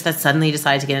waitress that suddenly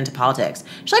decided to get into politics.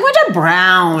 She's like, went to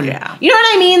Brown. Yeah. You know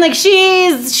what I mean? Like,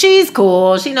 she's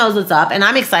cool. She knows what's up. And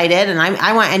I'm excited. And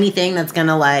I want anything that's going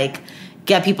to, like,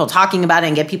 get people talking about it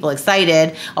and get people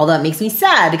excited. Although it makes me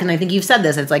sad because I think you've said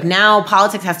this. It's like now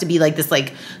politics has to be like this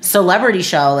like celebrity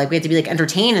show. Like we have to be like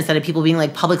entertained instead of people being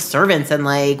like public servants and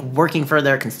like working for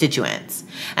their constituents.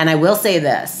 And I will say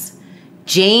this.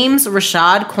 James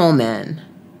Rashad Coleman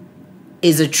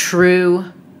is a true...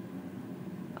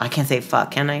 I can't say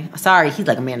fuck, can I? Sorry, he's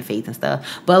like a man of faith and stuff.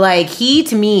 But like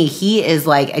to me, he is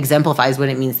like exemplifies what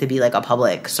it means to be like a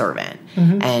public servant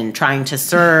and trying to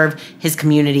serve his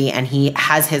community, and he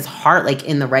has his heart like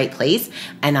in the right place.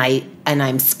 And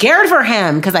I'm scared for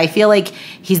him because I feel like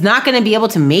he's not going to be able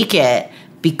to make it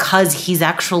because he's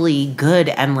actually good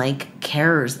and like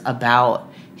cares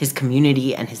about his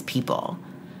community and his people.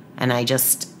 And I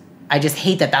just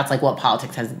hate that that's like what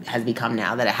politics has become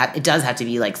now, that it does have to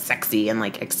be like sexy and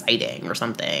like exciting or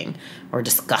something, or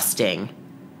disgusting,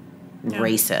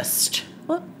 racist.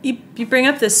 Well, you bring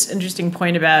up this interesting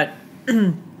point about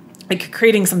like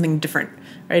creating something different,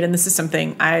 right? And this is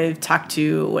something I've talked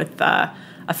to with a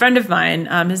friend of mine.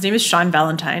 His name is Sean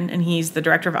Valentine, and he's the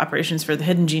director of operations for the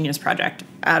Hidden Genius Project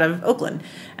out of Oakland.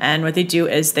 And what they do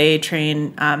is they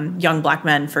train young black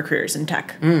men for careers in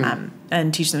tech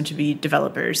and teach them to be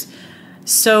developers.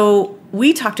 So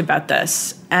we talked about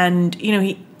this, and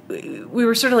we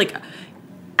were sort of like,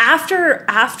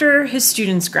 after his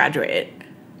students graduate,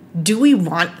 do we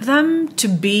want them to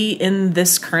be in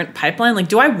this current pipeline? Like,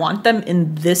 do I want them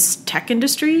in this tech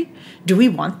industry? Do we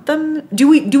want them? Do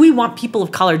we want people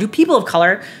of color? Do people of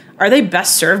color, are they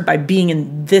best served by being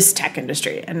in this tech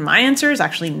industry? And my answer is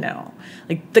actually no.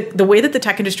 Like the way that the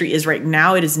tech industry is right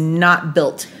now, it is not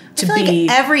built to be.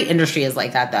 Like every industry is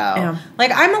like that, though. Yeah.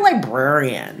 Like I'm a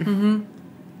librarian,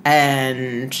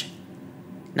 and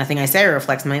nothing I say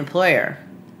reflects my employer.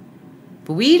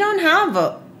 But we don't have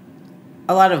a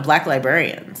lot of black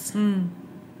librarians,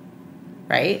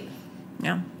 right?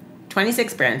 Yeah.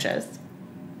 26 branches.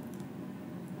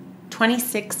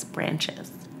 26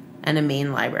 branches and a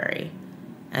main library.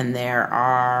 And there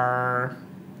are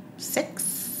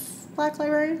 6 black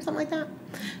librarians, something like that.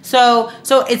 So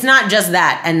it's not just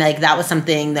that. And like that was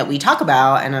something that we talk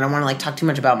about, and I don't want to like talk too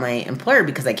much about my employer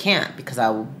because I can't, because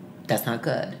that's not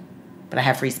good. But I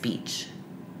have free speech.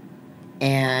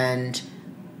 And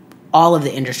all of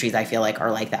the industries I feel like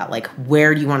are like that. Like,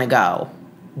 where do you want to go?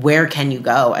 Where can you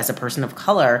go as a person of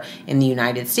color in the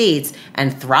United States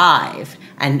and thrive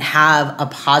and have a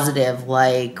positive,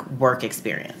 like, work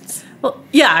experience? Well,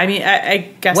 yeah, I mean, I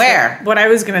guess what I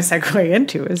was going to segue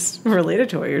into is related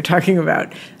to what you're talking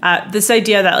about. This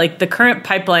idea that, like, the current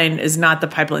pipeline is not the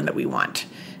pipeline that we want.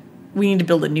 We need to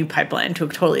build a new pipeline to a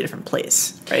totally different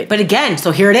place, right? But again,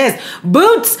 so here it is.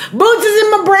 Boots is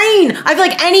in my brain. I feel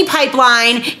like any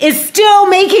pipeline is still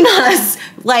making us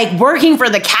like working for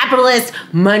the capitalist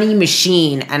money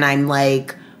machine, and I'm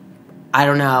like, I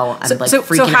don't know. I'm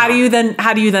freaking so how out.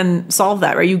 do you then solve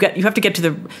that? Right? You have to get to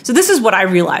the. So this is what I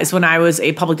realized when I was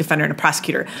a public defender and a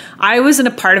prosecutor. I was in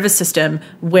a part of a system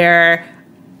where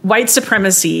white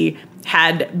supremacy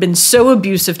had been so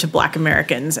abusive to black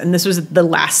Americans, and this was the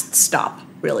last stop,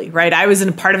 really, right? I was in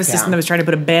a part of a system that was trying to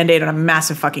put a Band-Aid on a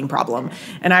massive fucking problem,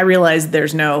 and I realized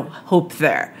there's no hope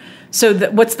there. So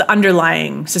what's the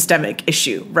underlying systemic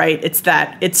issue, right? It's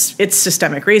that it's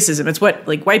systemic racism. It's what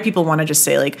like white people want to just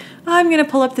say like, oh, I'm going to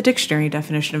pull up the dictionary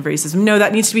definition of racism. No,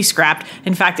 that needs to be scrapped.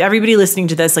 In fact, everybody listening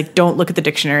to this, like, don't look at the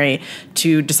dictionary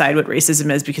to decide what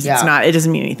racism is because it's not. It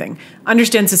doesn't mean anything.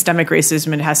 Understand systemic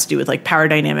racism. It has to do with like power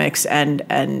dynamics and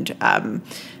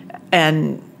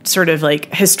sort of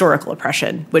like historical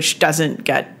oppression, which doesn't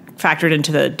get factored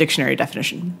into the dictionary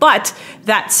definition. But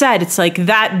that said, it's like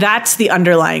that's the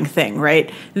underlying thing,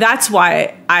 right? That's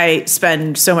why I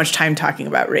spend so much time talking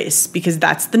about race, because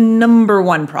that's the number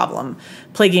one problem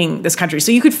plaguing this country.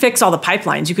 So you could fix all the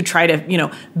pipelines. You could try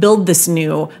to, build this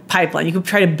new pipeline. You could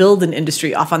try to build an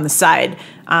industry off on the side.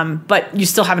 But you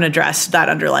still haven't addressed that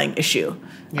underlying issue,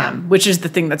 which is the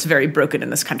thing that's very broken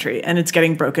in this country. And it's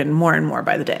getting broken more and more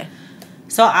by the day.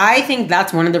 So I think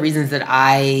that's one of the reasons that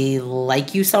I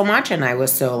like you so much, and I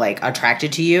was so like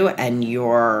attracted to you and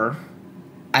your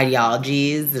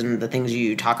ideologies and the things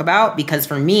you talk about, because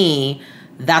for me,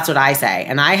 that's what I say.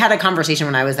 And I had a conversation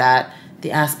when I was at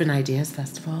the Aspen Ideas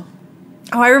Festival.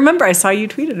 Oh, I remember. I saw you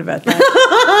tweeted about that.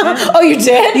 Yeah. Oh, you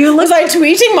did? Was I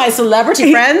tweeting my celebrity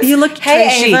friends? You looked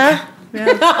hey, Ava.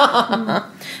 Yeah.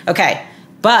 Okay,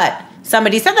 but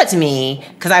somebody said that to me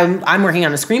because I'm working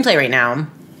on a screenplay right now.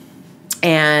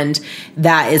 And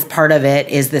that is part of it,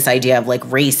 is this idea of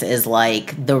like race is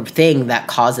like the thing that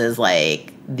causes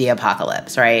like the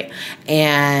apocalypse, right?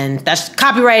 And that's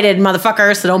copyrighted,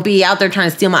 motherfucker, so don't be out there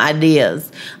trying to steal my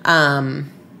ideas. Did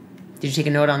you take a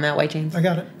note on that, White James? I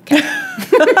got it. Okay.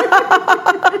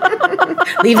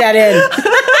 Leave that in.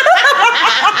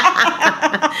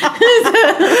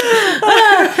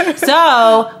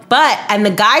 And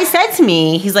the guy said to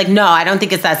me, he's like, no, I don't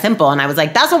think it's that simple. And I was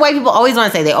like, that's what white people always want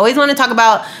to say. They always want to talk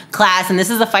about class. And this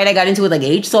is a fight I got into with like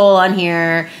H-Soul on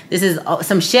here. This is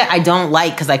some shit I don't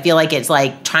like because I feel like it's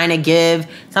like trying to give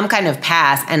some kind of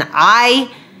pass. And I,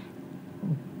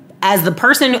 as a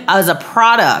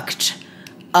product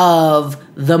of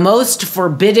the most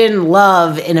forbidden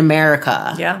love in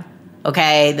America. Yeah.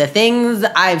 Okay, the things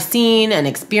I've seen and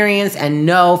experienced and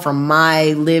know from my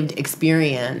lived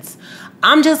experience,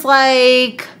 I'm just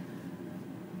like,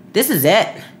 this is it.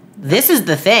 This is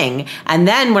the thing. And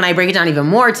then when I break it down even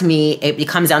more, to me, it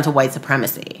comes down to white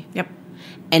supremacy. Yep.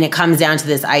 And it comes down to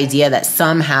this idea that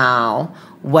somehow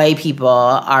white people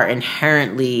are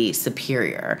inherently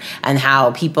superior, and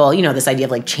how people, this idea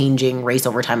of like changing race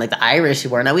over time, like the Irish who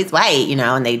weren't always white,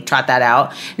 and they trot that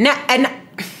out. And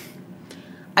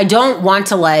I don't want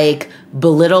to like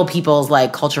belittle people's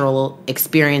like cultural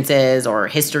experiences or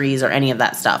histories or any of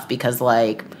that stuff, because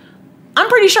like I'm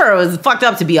pretty sure it was fucked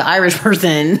up to be an Irish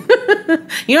person.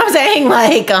 You know what I'm saying?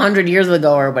 Like 100 years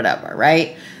ago or whatever,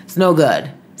 right? It's no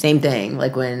good. Same thing.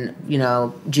 Like when,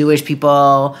 Jewish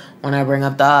people want to bring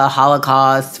up the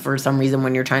Holocaust for some reason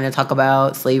when you're trying to talk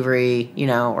about slavery,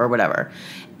 or whatever.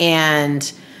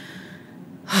 And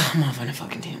I'm off on a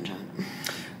fucking tangent.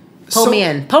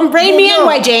 Rein me in,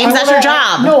 White James. That's your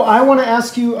job. No, I want to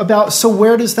ask you about, so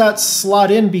where does that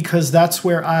slot in? Because that's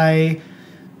where I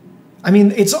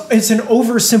mean, it's an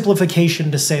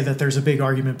oversimplification to say that there's a big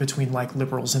argument between like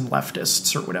liberals and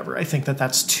leftists or whatever. I think that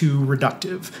that's too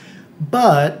reductive.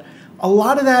 But a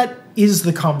lot of that is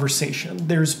the conversation.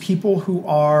 There's people who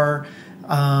are,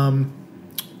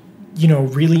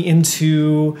 really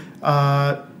into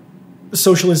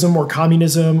socialism or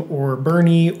communism or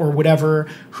Bernie or whatever,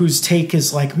 whose take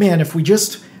is like, man, if we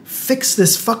just fix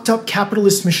this fucked up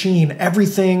capitalist machine,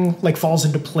 everything like falls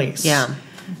into place. Yeah.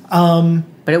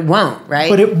 But it won't, right?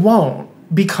 But it won't,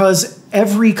 because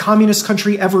every communist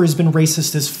country ever has been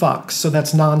racist as fuck. So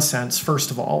that's nonsense,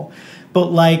 first of all. But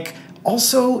like,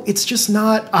 also, it's just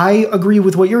not, I agree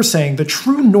with what you're saying. The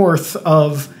true north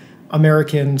of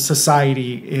American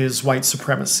society is white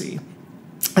supremacy.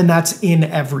 And that's in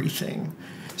everything.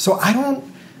 So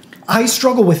I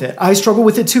struggle with it. I struggle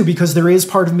with it too, because there is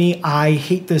part of me, I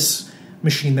hate this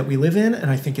machine that we live in,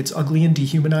 and I think it's ugly and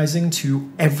dehumanizing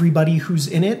to everybody who's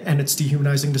in it, and it's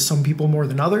dehumanizing to some people more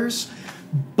than others.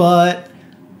 But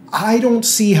I don't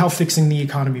see how fixing the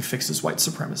economy fixes white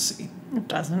supremacy. It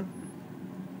doesn't.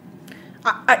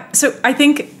 So I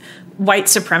think white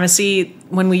supremacy,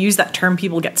 when we use that term,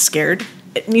 people get scared.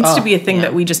 It needs to be a thing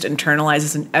that we just internalize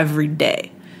as an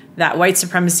everyday. That white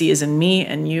supremacy is in me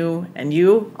and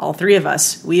you, all three of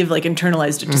us. We have like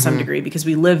internalized it to some degree because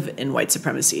we live in white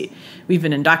supremacy. We've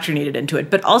been indoctrinated into it.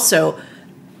 But also,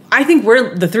 I think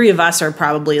the three of us are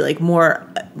probably like more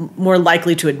more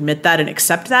likely to admit that and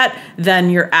accept that than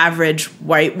your average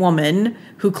white woman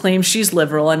who claims she's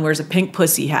liberal and wears a pink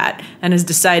pussy hat and has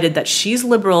decided that she's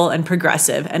liberal and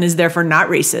progressive and is therefore not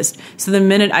racist. So the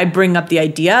minute I bring up the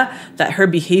idea that her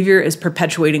behavior is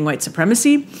perpetuating white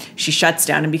supremacy, she shuts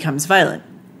down and becomes violent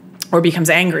or becomes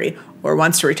angry or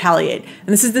wants to retaliate. And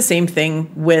this is the same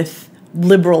thing with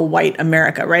liberal white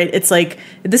America, right? It's like,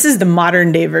 this is the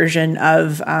modern day version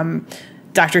of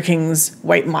Dr. King's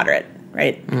white moderate,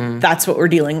 right? That's what we're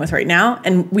dealing with right now.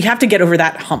 And we have to get over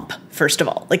that hump, first of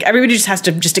all. Like, everybody just has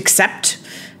to just accept,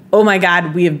 oh my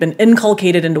God, we have been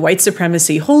inculcated into white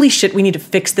supremacy. Holy shit, we need to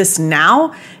fix this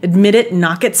now. Admit it,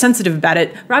 not get sensitive about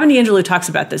it. Robin DiAngelo talks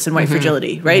about this in White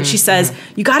Fragility, right? She says,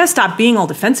 you got to stop being all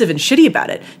defensive and shitty about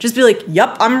it. Just be like,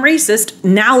 yup, I'm racist.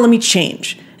 Now let me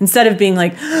change. Instead of being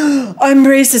like, oh, I'm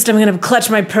racist, I'm going to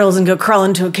clutch my pearls and go crawl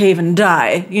into a cave and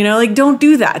die. You know, like, don't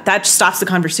do that. That stops the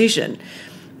conversation.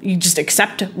 You just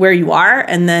accept where you are,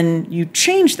 and then you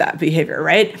change that behavior,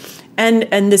 right?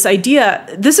 And this idea,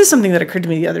 this is something that occurred to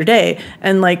me the other day,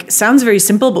 and like, sounds very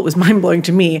simple, but was mind-blowing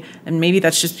to me. And maybe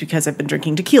that's just because I've been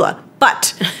drinking tequila.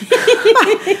 But,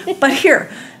 but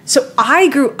here, so I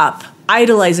grew up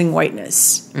idolizing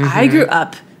whiteness. I grew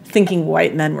up thinking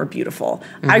white men were beautiful.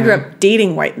 I grew up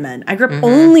dating white men. I grew up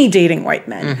only dating white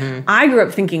men. I grew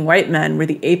up thinking white men were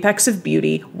the apex of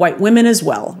beauty, white women as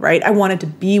well, right? I wanted to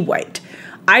be white.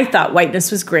 I thought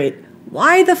whiteness was great.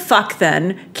 Why the fuck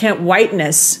then can't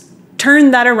whiteness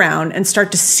turn that around and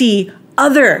start to see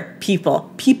other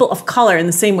people of color in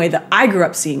the same way that I grew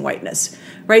up seeing whiteness?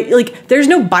 Right? Like, there's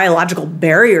no biological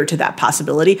barrier to that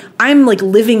possibility. I'm like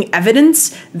living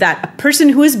evidence that a person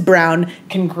who is brown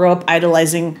can grow up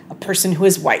idolizing a person who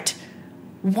is white.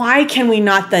 Why can we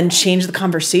not then change the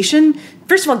conversation?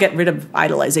 First of all, get rid of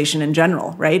idolization in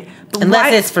general, right? But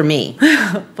unless it's for me.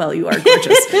 Well, you are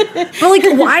gorgeous. But like,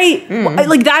 why?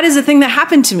 Like, that is a thing that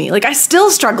happened to me. Like, I still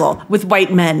struggle with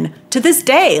white men to this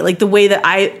day. Like, the way that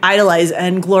I idolize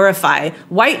and glorify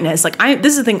whiteness. Like,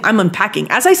 this is the thing I'm unpacking.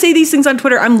 As I say these things on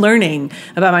Twitter, I'm learning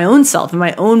about my own self and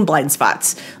my own blind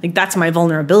spots. Like, that's my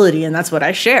vulnerability, and that's what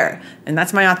I share. And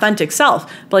that's my authentic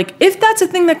self. But like, if that's a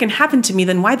thing that can happen to me,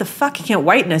 then why the fuck can't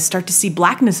whiteness start to see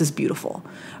blackness as beautiful?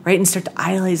 Right? And start to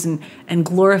idolize and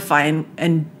glorify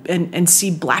and see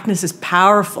blackness as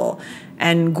powerful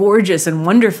and gorgeous and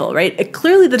wonderful, right?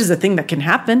 Clearly that is a thing that can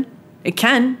happen. It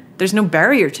can. There's no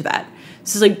barrier to that.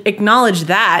 So it's like, acknowledge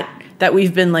that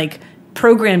we've been like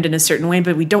programmed in a certain way,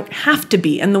 but we don't have to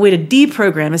be. And the way to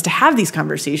deprogram is to have these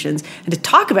conversations and to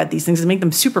talk about these things and make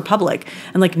them super public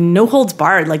and like no holds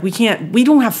barred. Like, we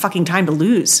don't have fucking time to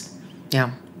lose.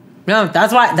 Yeah. No,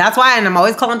 that's why, and I'm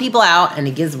always calling people out, and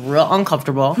it gets real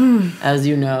uncomfortable, as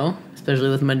you know, especially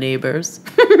with my neighbors.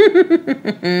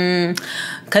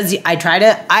 Because I try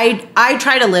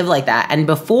to live like that, and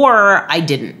before I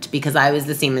didn't, because I was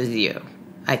the same as you,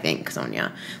 I think,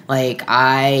 Sonia. Like,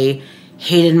 I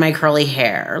hated my curly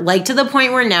hair, like, to the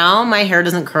point where now my hair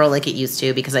doesn't curl like it used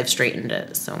to because I've straightened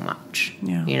it so much.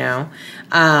 Yeah. You know,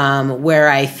 where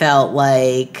I felt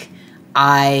like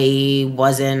I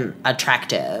wasn't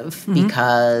attractive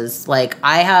because, like,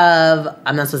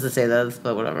 I'm not supposed to say this,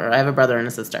 but whatever. I have a brother and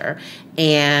a sister,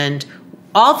 and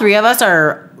all three of us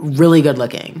are really good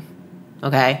looking.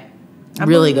 Okay?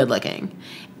 Really good looking.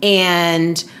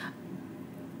 And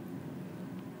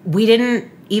we didn't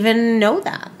even know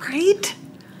that. Right?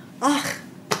 Ugh.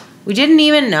 We didn't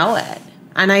even know it.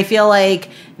 And I feel like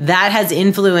that has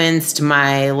influenced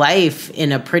my life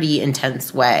in a pretty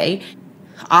intense way.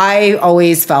 I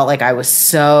always felt like I was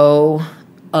so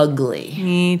ugly.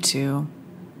 Me too.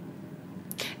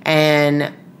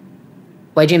 And,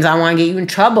 well, James, I don't want to get you in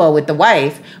trouble with the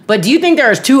wife, but do you think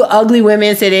there's two ugly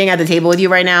women sitting at the table with you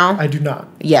right now? I do not.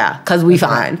 Yeah, because we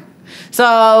fine.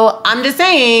 So I'm just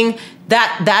saying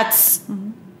that's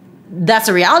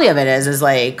the reality of it is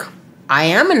like, I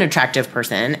am an attractive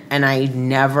person, and I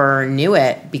never knew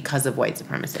it because of white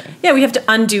supremacy. Yeah, we have to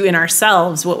undo in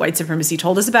ourselves what white supremacy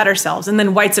told us about ourselves. And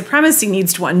then white supremacy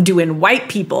needs to undo in white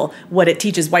people what it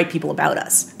teaches white people about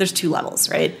us. There's two levels,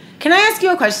 right? Can I ask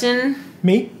you a question?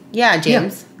 Me? Yeah,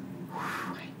 James. Yeah.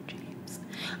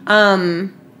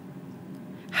 James.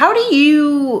 How do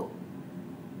you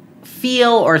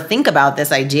feel or think about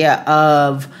this idea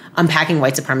of unpacking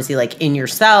white supremacy, like, in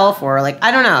yourself, or like, I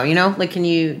don't know, you know, like, can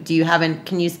you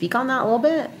speak on that a little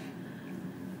bit?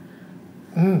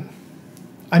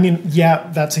 I mean,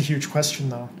 yeah, that's a huge question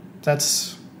though.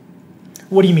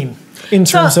 What do you mean? in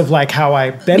terms of like how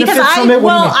I benefit from it.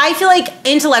 I feel like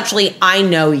intellectually I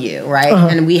know you, right?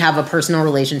 And we have a personal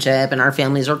relationship and our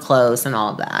families are close and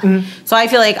all of that. So I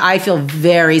feel like I feel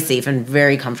very safe and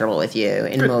very comfortable with you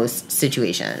in most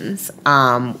situations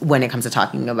when it comes to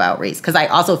talking about race. Because I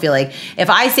also feel like if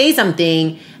I say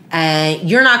something and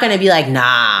you're not going to be like,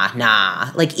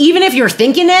 nah. Like even if you're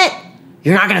thinking it,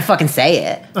 you're not going to fucking say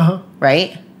it.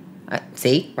 Right?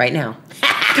 See? Right now.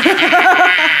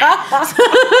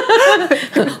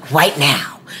 Right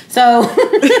now. So,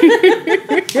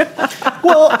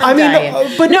 well, I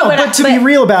mean, but to be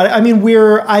real about it, I mean,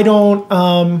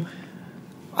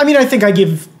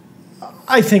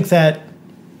 I think that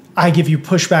I give you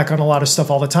pushback on a lot of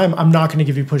stuff all the time. I'm not going to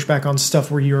give you pushback on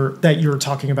stuff where you're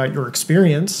talking about your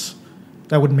experience.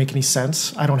 That wouldn't make any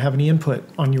sense. I don't have any input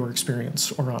on your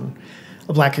experience or on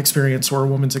a Black experience or a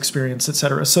woman's experience, et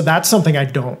cetera. So that's something I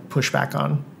don't push back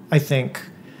on. I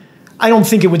don't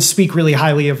think it would speak really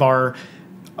highly of our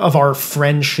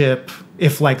friendship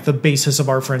if like the basis of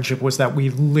our friendship was that we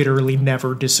literally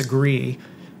never disagree.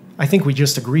 I think we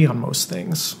just agree on most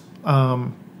things.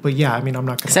 But yeah, I mean, I'm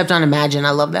not going to... Except on Imagine.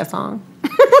 I love that song.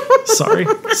 Sorry.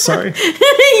 You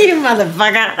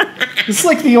motherfucker. It's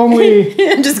like the only...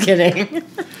 I'm just kidding.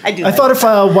 I thought if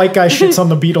a white guy shits on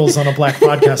the Beatles on a Black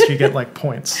podcast, you get like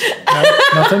points. No?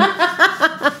 Nothing?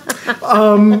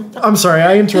 I'm sorry,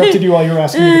 I interrupted you while you were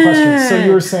asking me the question. So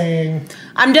you were saying...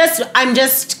 I'm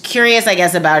just curious, I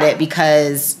guess, about it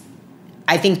because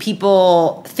I think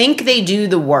people think they do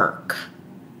the work,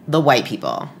 the white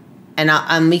people.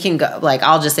 And we can go, like,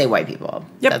 I'll just say white people.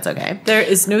 Yep. That's okay. There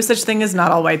is no such thing as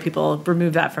not all white people.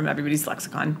 Remove that from everybody's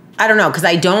lexicon. I don't know, because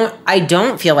I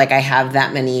don't feel like I have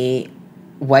that many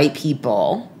white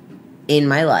people in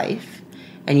my life.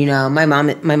 And, you know, my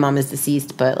mom is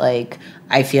deceased, but, like,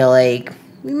 I feel like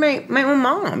my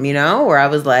mom, you know, where I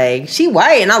was like, she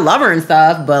white and I love her and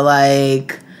stuff, but,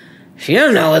 like, she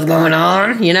don't know what's going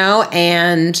on, you know?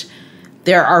 And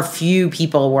there are few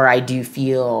people where I do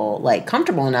feel like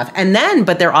comfortable enough. And then,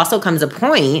 but there also comes a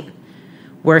point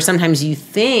where sometimes you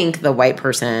think the white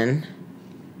person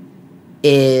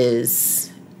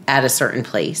is at a certain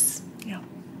place. Yeah.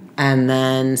 And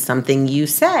then something you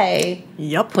say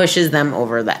pushes them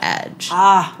over the edge.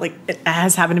 Like it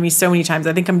has happened to me so many times.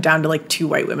 I think I'm down to like 2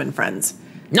 white women friends.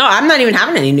 No, I'm not even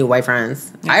having any new white friends.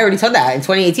 Yeah. I already told that. In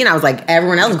 2018, I was like,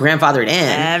 everyone else grandfathered in.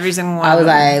 Every single one. I was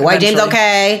like, White James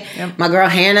okay. Yep. My girl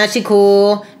Hannah, she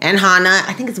cool. And Hannah.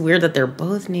 I think it's weird that they're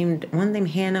both named, one's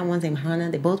named Hannah, one's named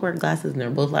Hannah. They both wear glasses and they're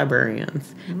both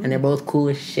librarians. Mm-hmm. And they're both cool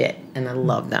as shit. And I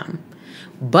love them.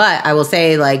 But I will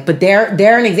say, like, but they're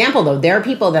an example, though. There are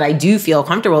people that I do feel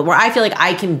comfortable with where I feel like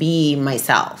I can be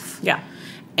myself. Yeah.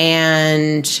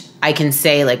 And I can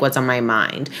say, like, what's on my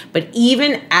mind. But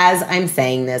even as I'm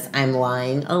saying this, I'm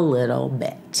lying a little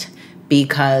bit.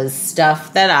 Because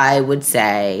stuff that I would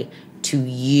say to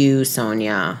you,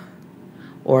 Sonia,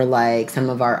 or, like, some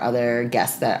of our other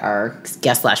guests that are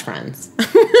guest/friends,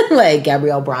 like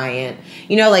Gabrielle Bryant,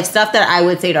 you know, like, stuff that I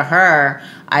would say to her,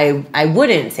 I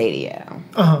wouldn't say to you.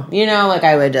 Uh-huh. You know, like,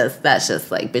 I would just, that's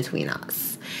just, like, between us.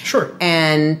 Sure.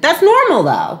 And that's normal,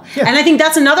 though. Yeah. And I think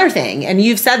that's another thing. And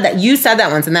you said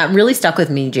that once, and that really stuck with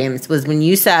me, James, was when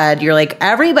you said, you're like,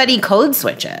 everybody code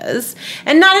switches.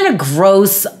 And not in a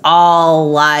gross, all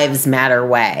lives matter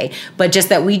way, but just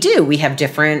that we do. We have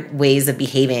different ways of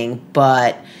behaving,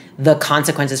 but the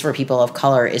consequences for people of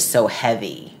color is so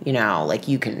heavy. You know, like,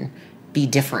 you can be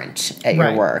different at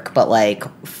your work, but, like,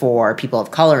 for people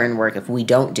of color in work, if we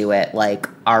don't do it, like,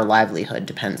 our livelihood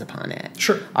depends upon it.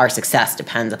 Sure. Our success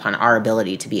depends upon our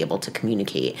ability to be able to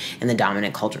communicate in the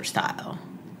dominant culture style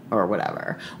or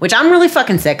whatever, which I'm really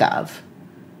fucking sick of.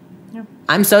 Yeah.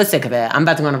 I'm so sick of it. I'm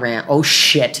about to go on a rant. Oh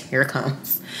shit, here it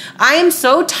comes. I am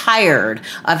so tired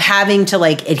of having to,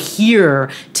 like,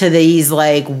 adhere to these,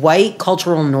 like, white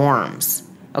cultural norms,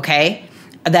 okay,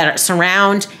 that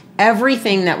surround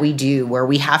everything that we do, where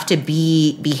we have to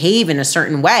behave in a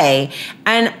certain way.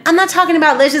 And I'm not talking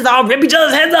about let's just all rip each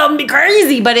other's heads off and be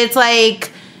crazy, but it's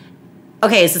like,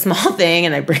 okay, it's a small thing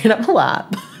and I bring it up a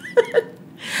lot.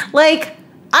 Like,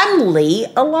 I'm late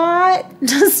a lot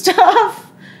to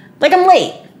stuff. Like, I'm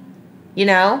late, you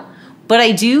know? But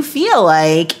I do feel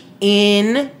like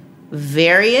in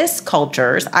various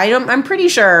cultures, I'm pretty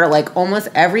sure, like, almost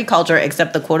every culture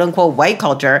except the quote-unquote white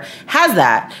culture has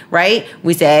that, right?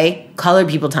 We say colored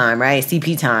people time, right?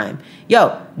 CP time.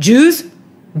 Yo, Jews,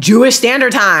 Jewish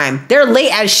Standard Time. They're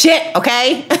late as shit,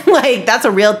 okay? Like, that's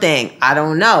a real thing. I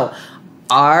don't know.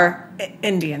 Our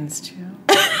Indians, too.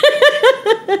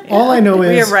 All I know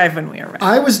We is arrive when we arrive.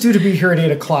 I was due to be here at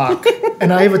 8 o'clock,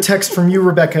 and I have a text from you,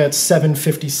 Rebecca, at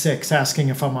 7:56 asking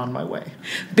if I'm on my way.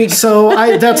 So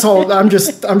that's all. I'm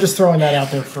just throwing that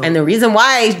out there for. And the reason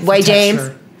why, White James,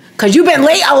 texture. because you've been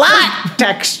late a lot.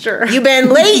 Texture. You've been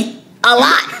late a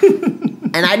lot.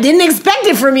 And I didn't expect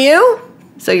it from you.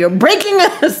 So you're breaking a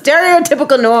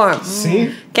stereotypical norm.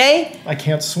 See? Okay? I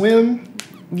can't swim.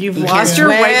 You've You lost can't your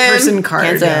swim, white person card.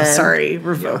 can't swim. Sorry,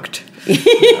 revoked. Had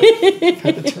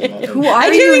to turn that Who on. are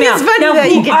do you think now? it's funny Now, that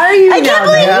who you can- are you I now? can't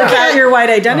believe then, you without can't- your white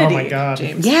identity. Oh my God.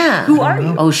 James. Yeah. Who are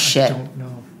you? Oh, shit. I don't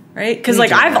know. Right? Because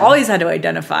like I've always had to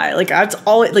identify. Like that's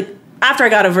always like after I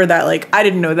got over that, like I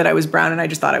didn't know that I was brown and I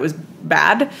just thought I was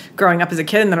bad growing up as a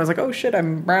kid, and then I was like, oh shit,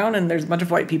 I'm brown and there's a bunch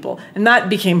of white people, and that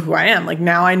became who I am. Like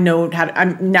now I know how to,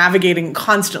 I'm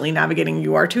constantly navigating.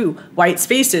 You are too white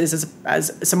spaces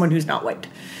as someone who's not white.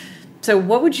 So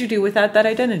what would you do with that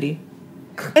identity?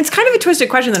 It's kind of a twisted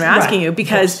question that I'm asking Right, you,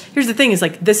 because here's the thing: is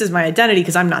like this is my identity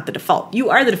because I'm not the default. You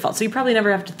are the default, so you probably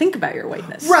never have to think about your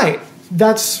whiteness. Right.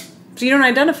 That's So you don't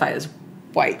identify as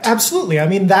white. absolutely. I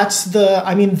mean,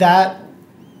 that.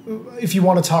 If you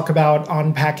want to talk about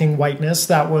unpacking whiteness,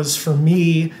 that was for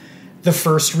me the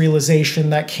first realization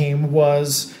that came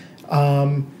was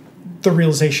the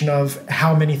realization of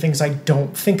how many things I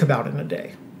don't think about in a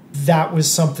day. That was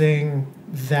something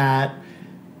that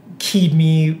keyed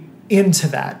me into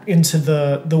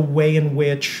the way in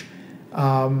which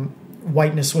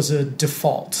whiteness was a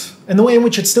default, and the way in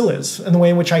which it still is, and the way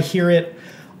in which I hear it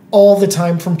all the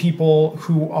time from people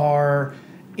who are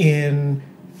in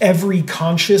every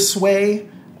conscious way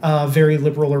very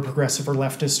liberal or progressive or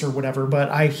leftist or whatever.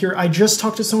 But I just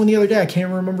talked to someone the other day, I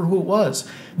can't remember who it was.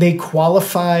 They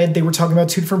were talking about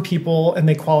two different people, and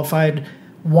they qualified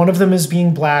one of them as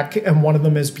being black and one of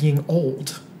them as being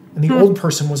old. And the old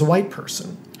person was a white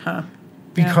person.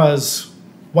 Because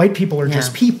white people are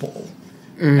just people.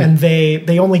 And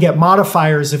they only get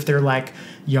modifiers if they're like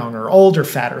young or old or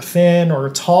fat or thin or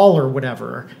tall or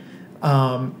whatever.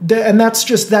 And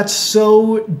that's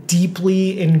so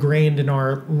deeply ingrained in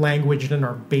our language and in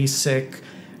our basic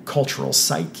cultural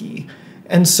psyche.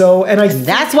 And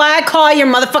That's why I call your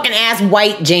motherfucking ass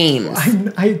White James.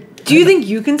 Do you think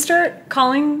you can start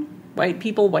calling white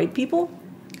people white people?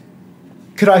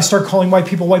 Could I start calling white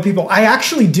people white people? I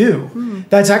actually do.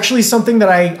 That's actually something that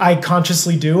I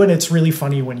consciously do, and it's really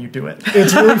funny when you do it.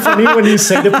 It's really funny when you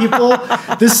say to people,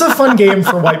 this is a fun game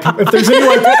for white people. If there's any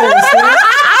white people listening,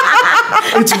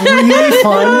 it's really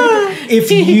fun if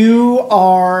you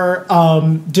are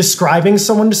describing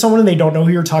someone to someone and they don't know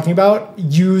who you're talking about,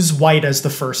 use white as the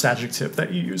first adjective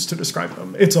that you use to describe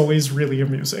them. It's always really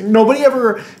amusing. Nobody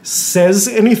ever says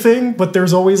anything, but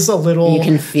there's always a little... You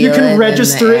can feel You can it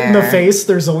register in the it in the air. face.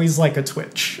 There's always like a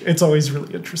twitch. It's always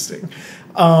really interesting.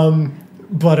 So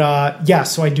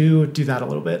I do that a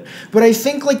little bit. But I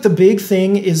think like the big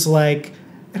thing is like...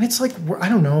 And it's like, I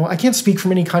don't know. I can't speak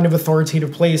from any kind of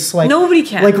authoritative place. Like Nobody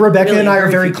can. Like Rebecca Really, and I are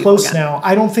very very few people close can. now.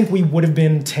 I don't think we would have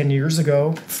been 10 years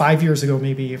ago, 5 years ago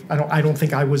maybe. I don't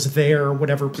think I was there,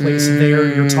 whatever place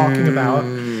there you're talking about.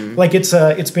 Like it's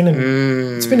been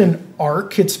an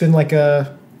arc. It's been like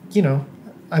a,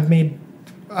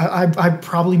 I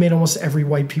probably made almost every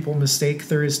white people mistake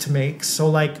there is to make. So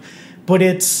like, but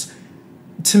it's,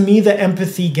 to me, the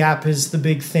empathy gap is the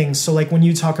big thing. So like when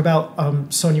you talk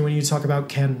about, Sonia, when you talk about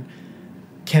can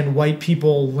white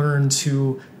people learn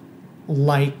to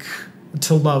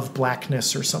love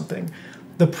blackness or something?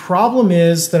 The problem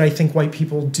is that I think white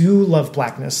people do love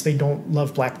blackness. They don't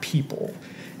love black people.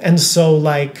 And so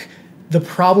like the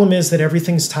problem is that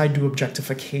everything's tied to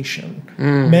objectification.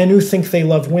 Men who think they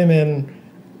love women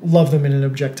love them in an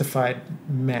objectified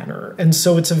manner. And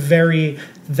so it's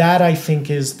that I think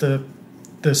is the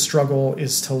struggle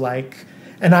is to like,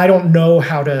 and I don't know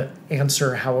how to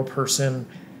answer how a person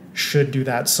should do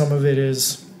that. Some of it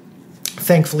is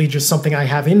thankfully just something I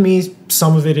have in me.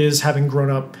 Some of it is having grown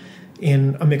up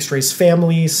in a mixed race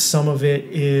family. Some of it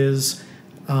is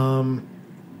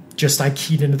just I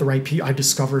keyed into the right people. I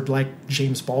discovered like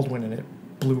James Baldwin and it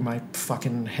blew my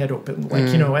fucking head open. Like,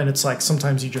 and it's like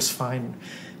sometimes you just find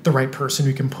the right person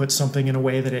who can put something in a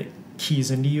way that it keys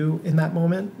into you in that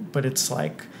moment. But it's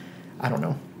like, I don't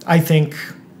know. I think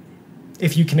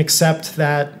if you can accept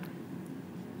that,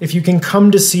 if you can come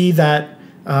to see that,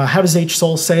 how does H.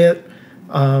 Soul say it?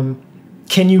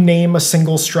 Can you name a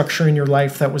single structure in your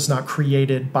life that was not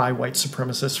created by white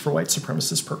supremacists for white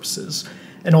supremacist purposes?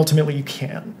 And ultimately you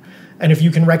can. And if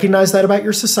you can recognize that about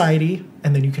your society,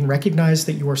 and then you can recognize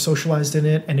that you are socialized in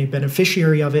it and a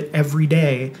beneficiary of it every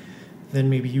day, then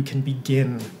maybe you can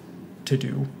begin to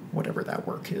do whatever that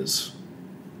work is.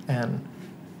 And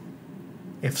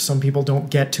if some people don't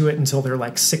get to it until they're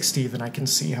like 60, then I can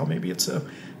see how maybe it's a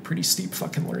pretty steep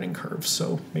fucking learning curve.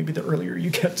 So maybe the earlier you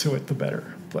get to it, the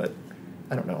better. But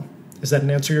I don't know. Does that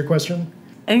answer your question?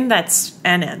 I think that's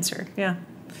an answer. Yeah.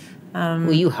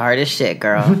 Well, you hard as shit,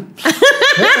 girl. I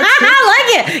like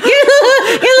it.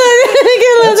 Get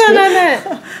a little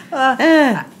on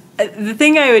that. The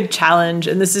thing I would challenge,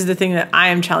 and this is the thing that I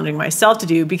am challenging myself to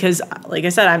do, because, like I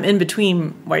said, I'm in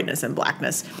between whiteness and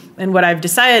blackness. And what I've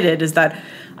decided is that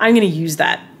I'm going to use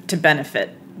that to benefit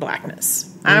blackness.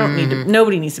 I don't need to,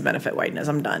 nobody needs to benefit whiteness.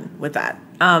 I'm done with that.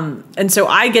 And so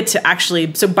I get to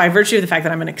actually, so by virtue of the fact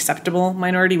that I'm an acceptable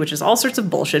minority, which is all sorts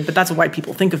of bullshit, but that's what white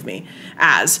people think of me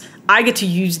as, I get to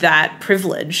use that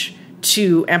privilege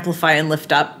to amplify and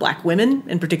lift up black women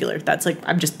in particular. That's like,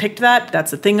 I've just picked that.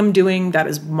 That's the thing I'm doing. That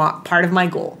is part of my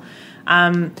goal.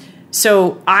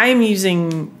 So I'm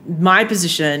using my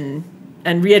position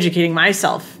and re-educating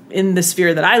myself in the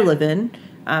sphere that I live in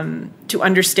to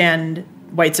understand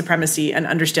white supremacy and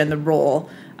understand the role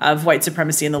of white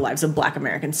supremacy in the lives of black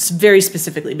Americans very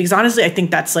specifically. Because honestly, I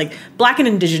think that's like black and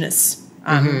indigenous.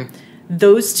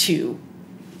 Those two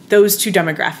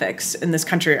demographics in this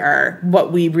country are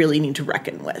what we really need to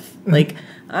reckon with. Like,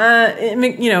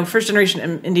 first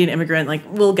generation Indian immigrant, like,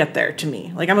 we'll get there to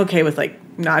me. Like, I'm okay with, like,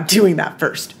 not doing that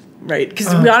first, right? Because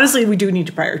honestly, we do need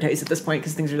to prioritize at this point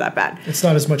because things are that bad. It's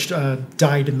not as much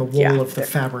dyed in the wool of the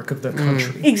fabric of the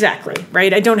country. Exactly,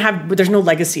 right? There's no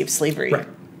legacy of slavery,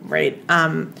 right?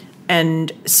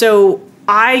 And so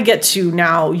I get to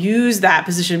now use that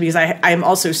position because I am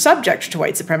also subject to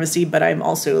white supremacy, but I'm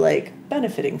also like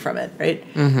benefiting from it, right?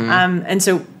 And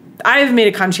so I have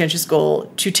made a conscientious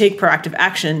goal to take proactive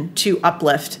action to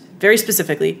uplift, very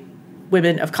specifically,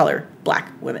 women of color,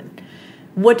 black women.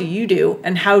 What do you do,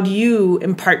 and how do you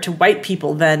impart to white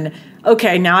people then,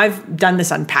 okay, now I've done this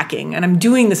unpacking, and I'm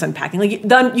doing this unpacking. Like,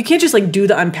 you can't just like do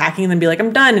the unpacking and then be like,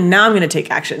 I'm done, and now I'm going to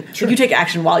take action. Sure. Like, you take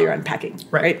action while you're unpacking,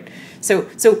 right? So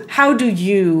how do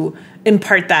you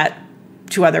impart that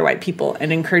to other white people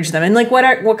and encourage them? And like,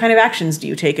 what kind of actions do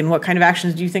you take, and what kind of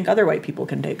actions do you think other white people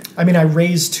can take? I mean, I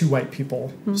raised 2 white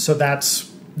people, so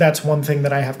that's one thing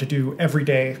that I have to do every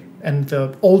day. And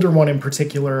the older one in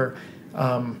particular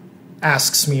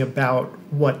asks me about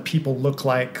what people look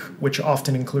like, which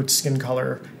often includes skin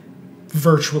color,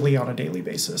 virtually on a daily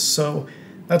basis. So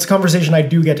that's a conversation I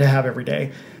do get to have every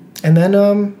day. And then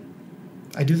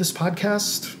I do this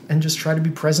podcast and just try to be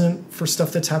present for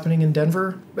stuff that's happening in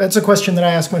Denver. That's a question that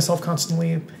I ask myself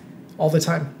constantly all the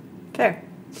time. Fair.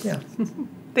 Yeah.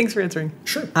 Thanks for answering.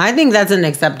 Sure. I think that's an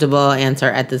acceptable answer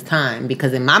at this time,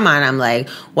 because in my mind, I'm like,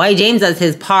 White James does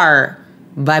his part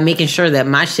by making sure that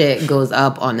my shit goes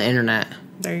up on the internet.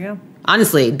 There you go.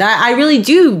 Honestly, that I really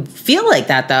do feel like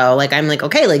that, though. Like, I'm like,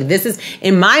 okay, like, this is,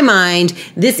 in my mind,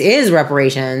 this is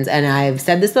reparations. And I've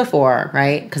said this before,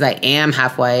 right? Because I am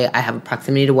half white. I have a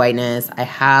proximity to whiteness. I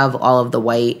have all of the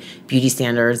white beauty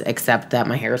standards, except that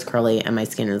my hair is curly and my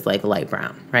skin is, like, light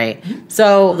brown, right?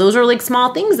 So those are, like,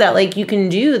 small things that, like, you can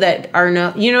do that are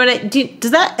no, you know what, do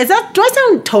I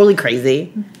sound totally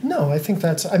crazy? No, I think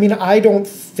I don't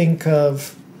think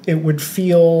it would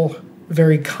feel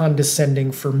very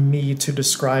condescending for me to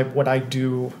describe what I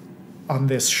do on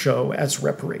this show as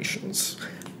reparations.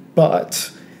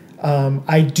 But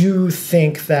I do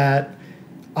think that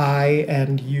I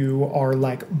and you are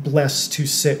like blessed to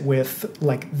sit with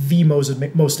like the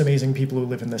most amazing people who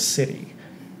live in this city.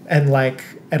 And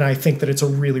I think that it's a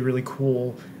really, really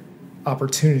cool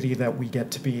opportunity that we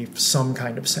get to be some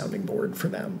kind of sounding board for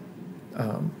them.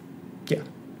 Yeah,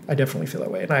 I definitely feel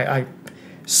that way. And I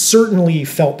certainly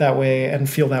felt that way and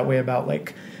feel that way about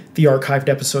like the archived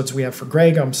episodes we have for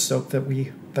Greg. I'm stoked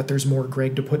that there's more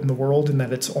Greg to put in the world and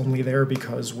that it's only there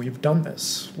because we've done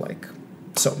this.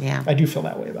 Yeah. I do feel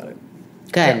that way about it.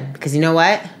 Good, because you know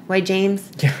what, White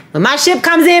James? Yeah. When my ship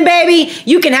comes in, baby,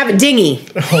 you can have a dinghy.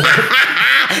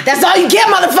 That's all you get,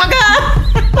 motherfucker.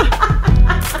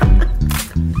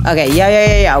 Okay,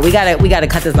 yeah. We gotta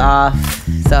cut this off.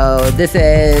 So this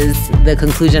is the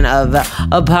conclusion of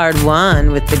a part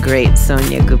 1 with the great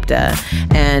Sonia Gupta.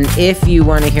 And if you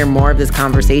want to hear more of this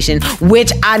conversation,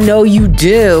 which I know you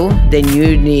do, then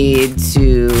you need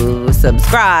to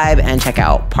subscribe and check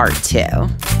out part 2.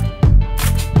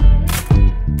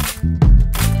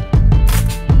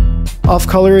 Off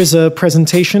Color is a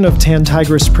presentation of Tan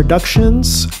Tigress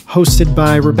Productions, hosted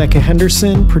by Rebecca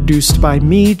Henderson, produced by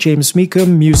me, James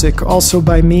Meekum, music also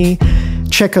by me.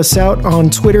 Check us out on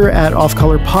Twitter at Off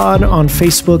Color Pod, on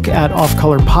Facebook at Off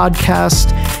Color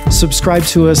Podcast. Subscribe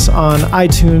to us on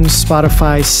iTunes,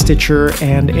 Spotify, Stitcher,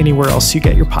 and anywhere else you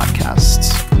get your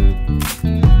podcasts.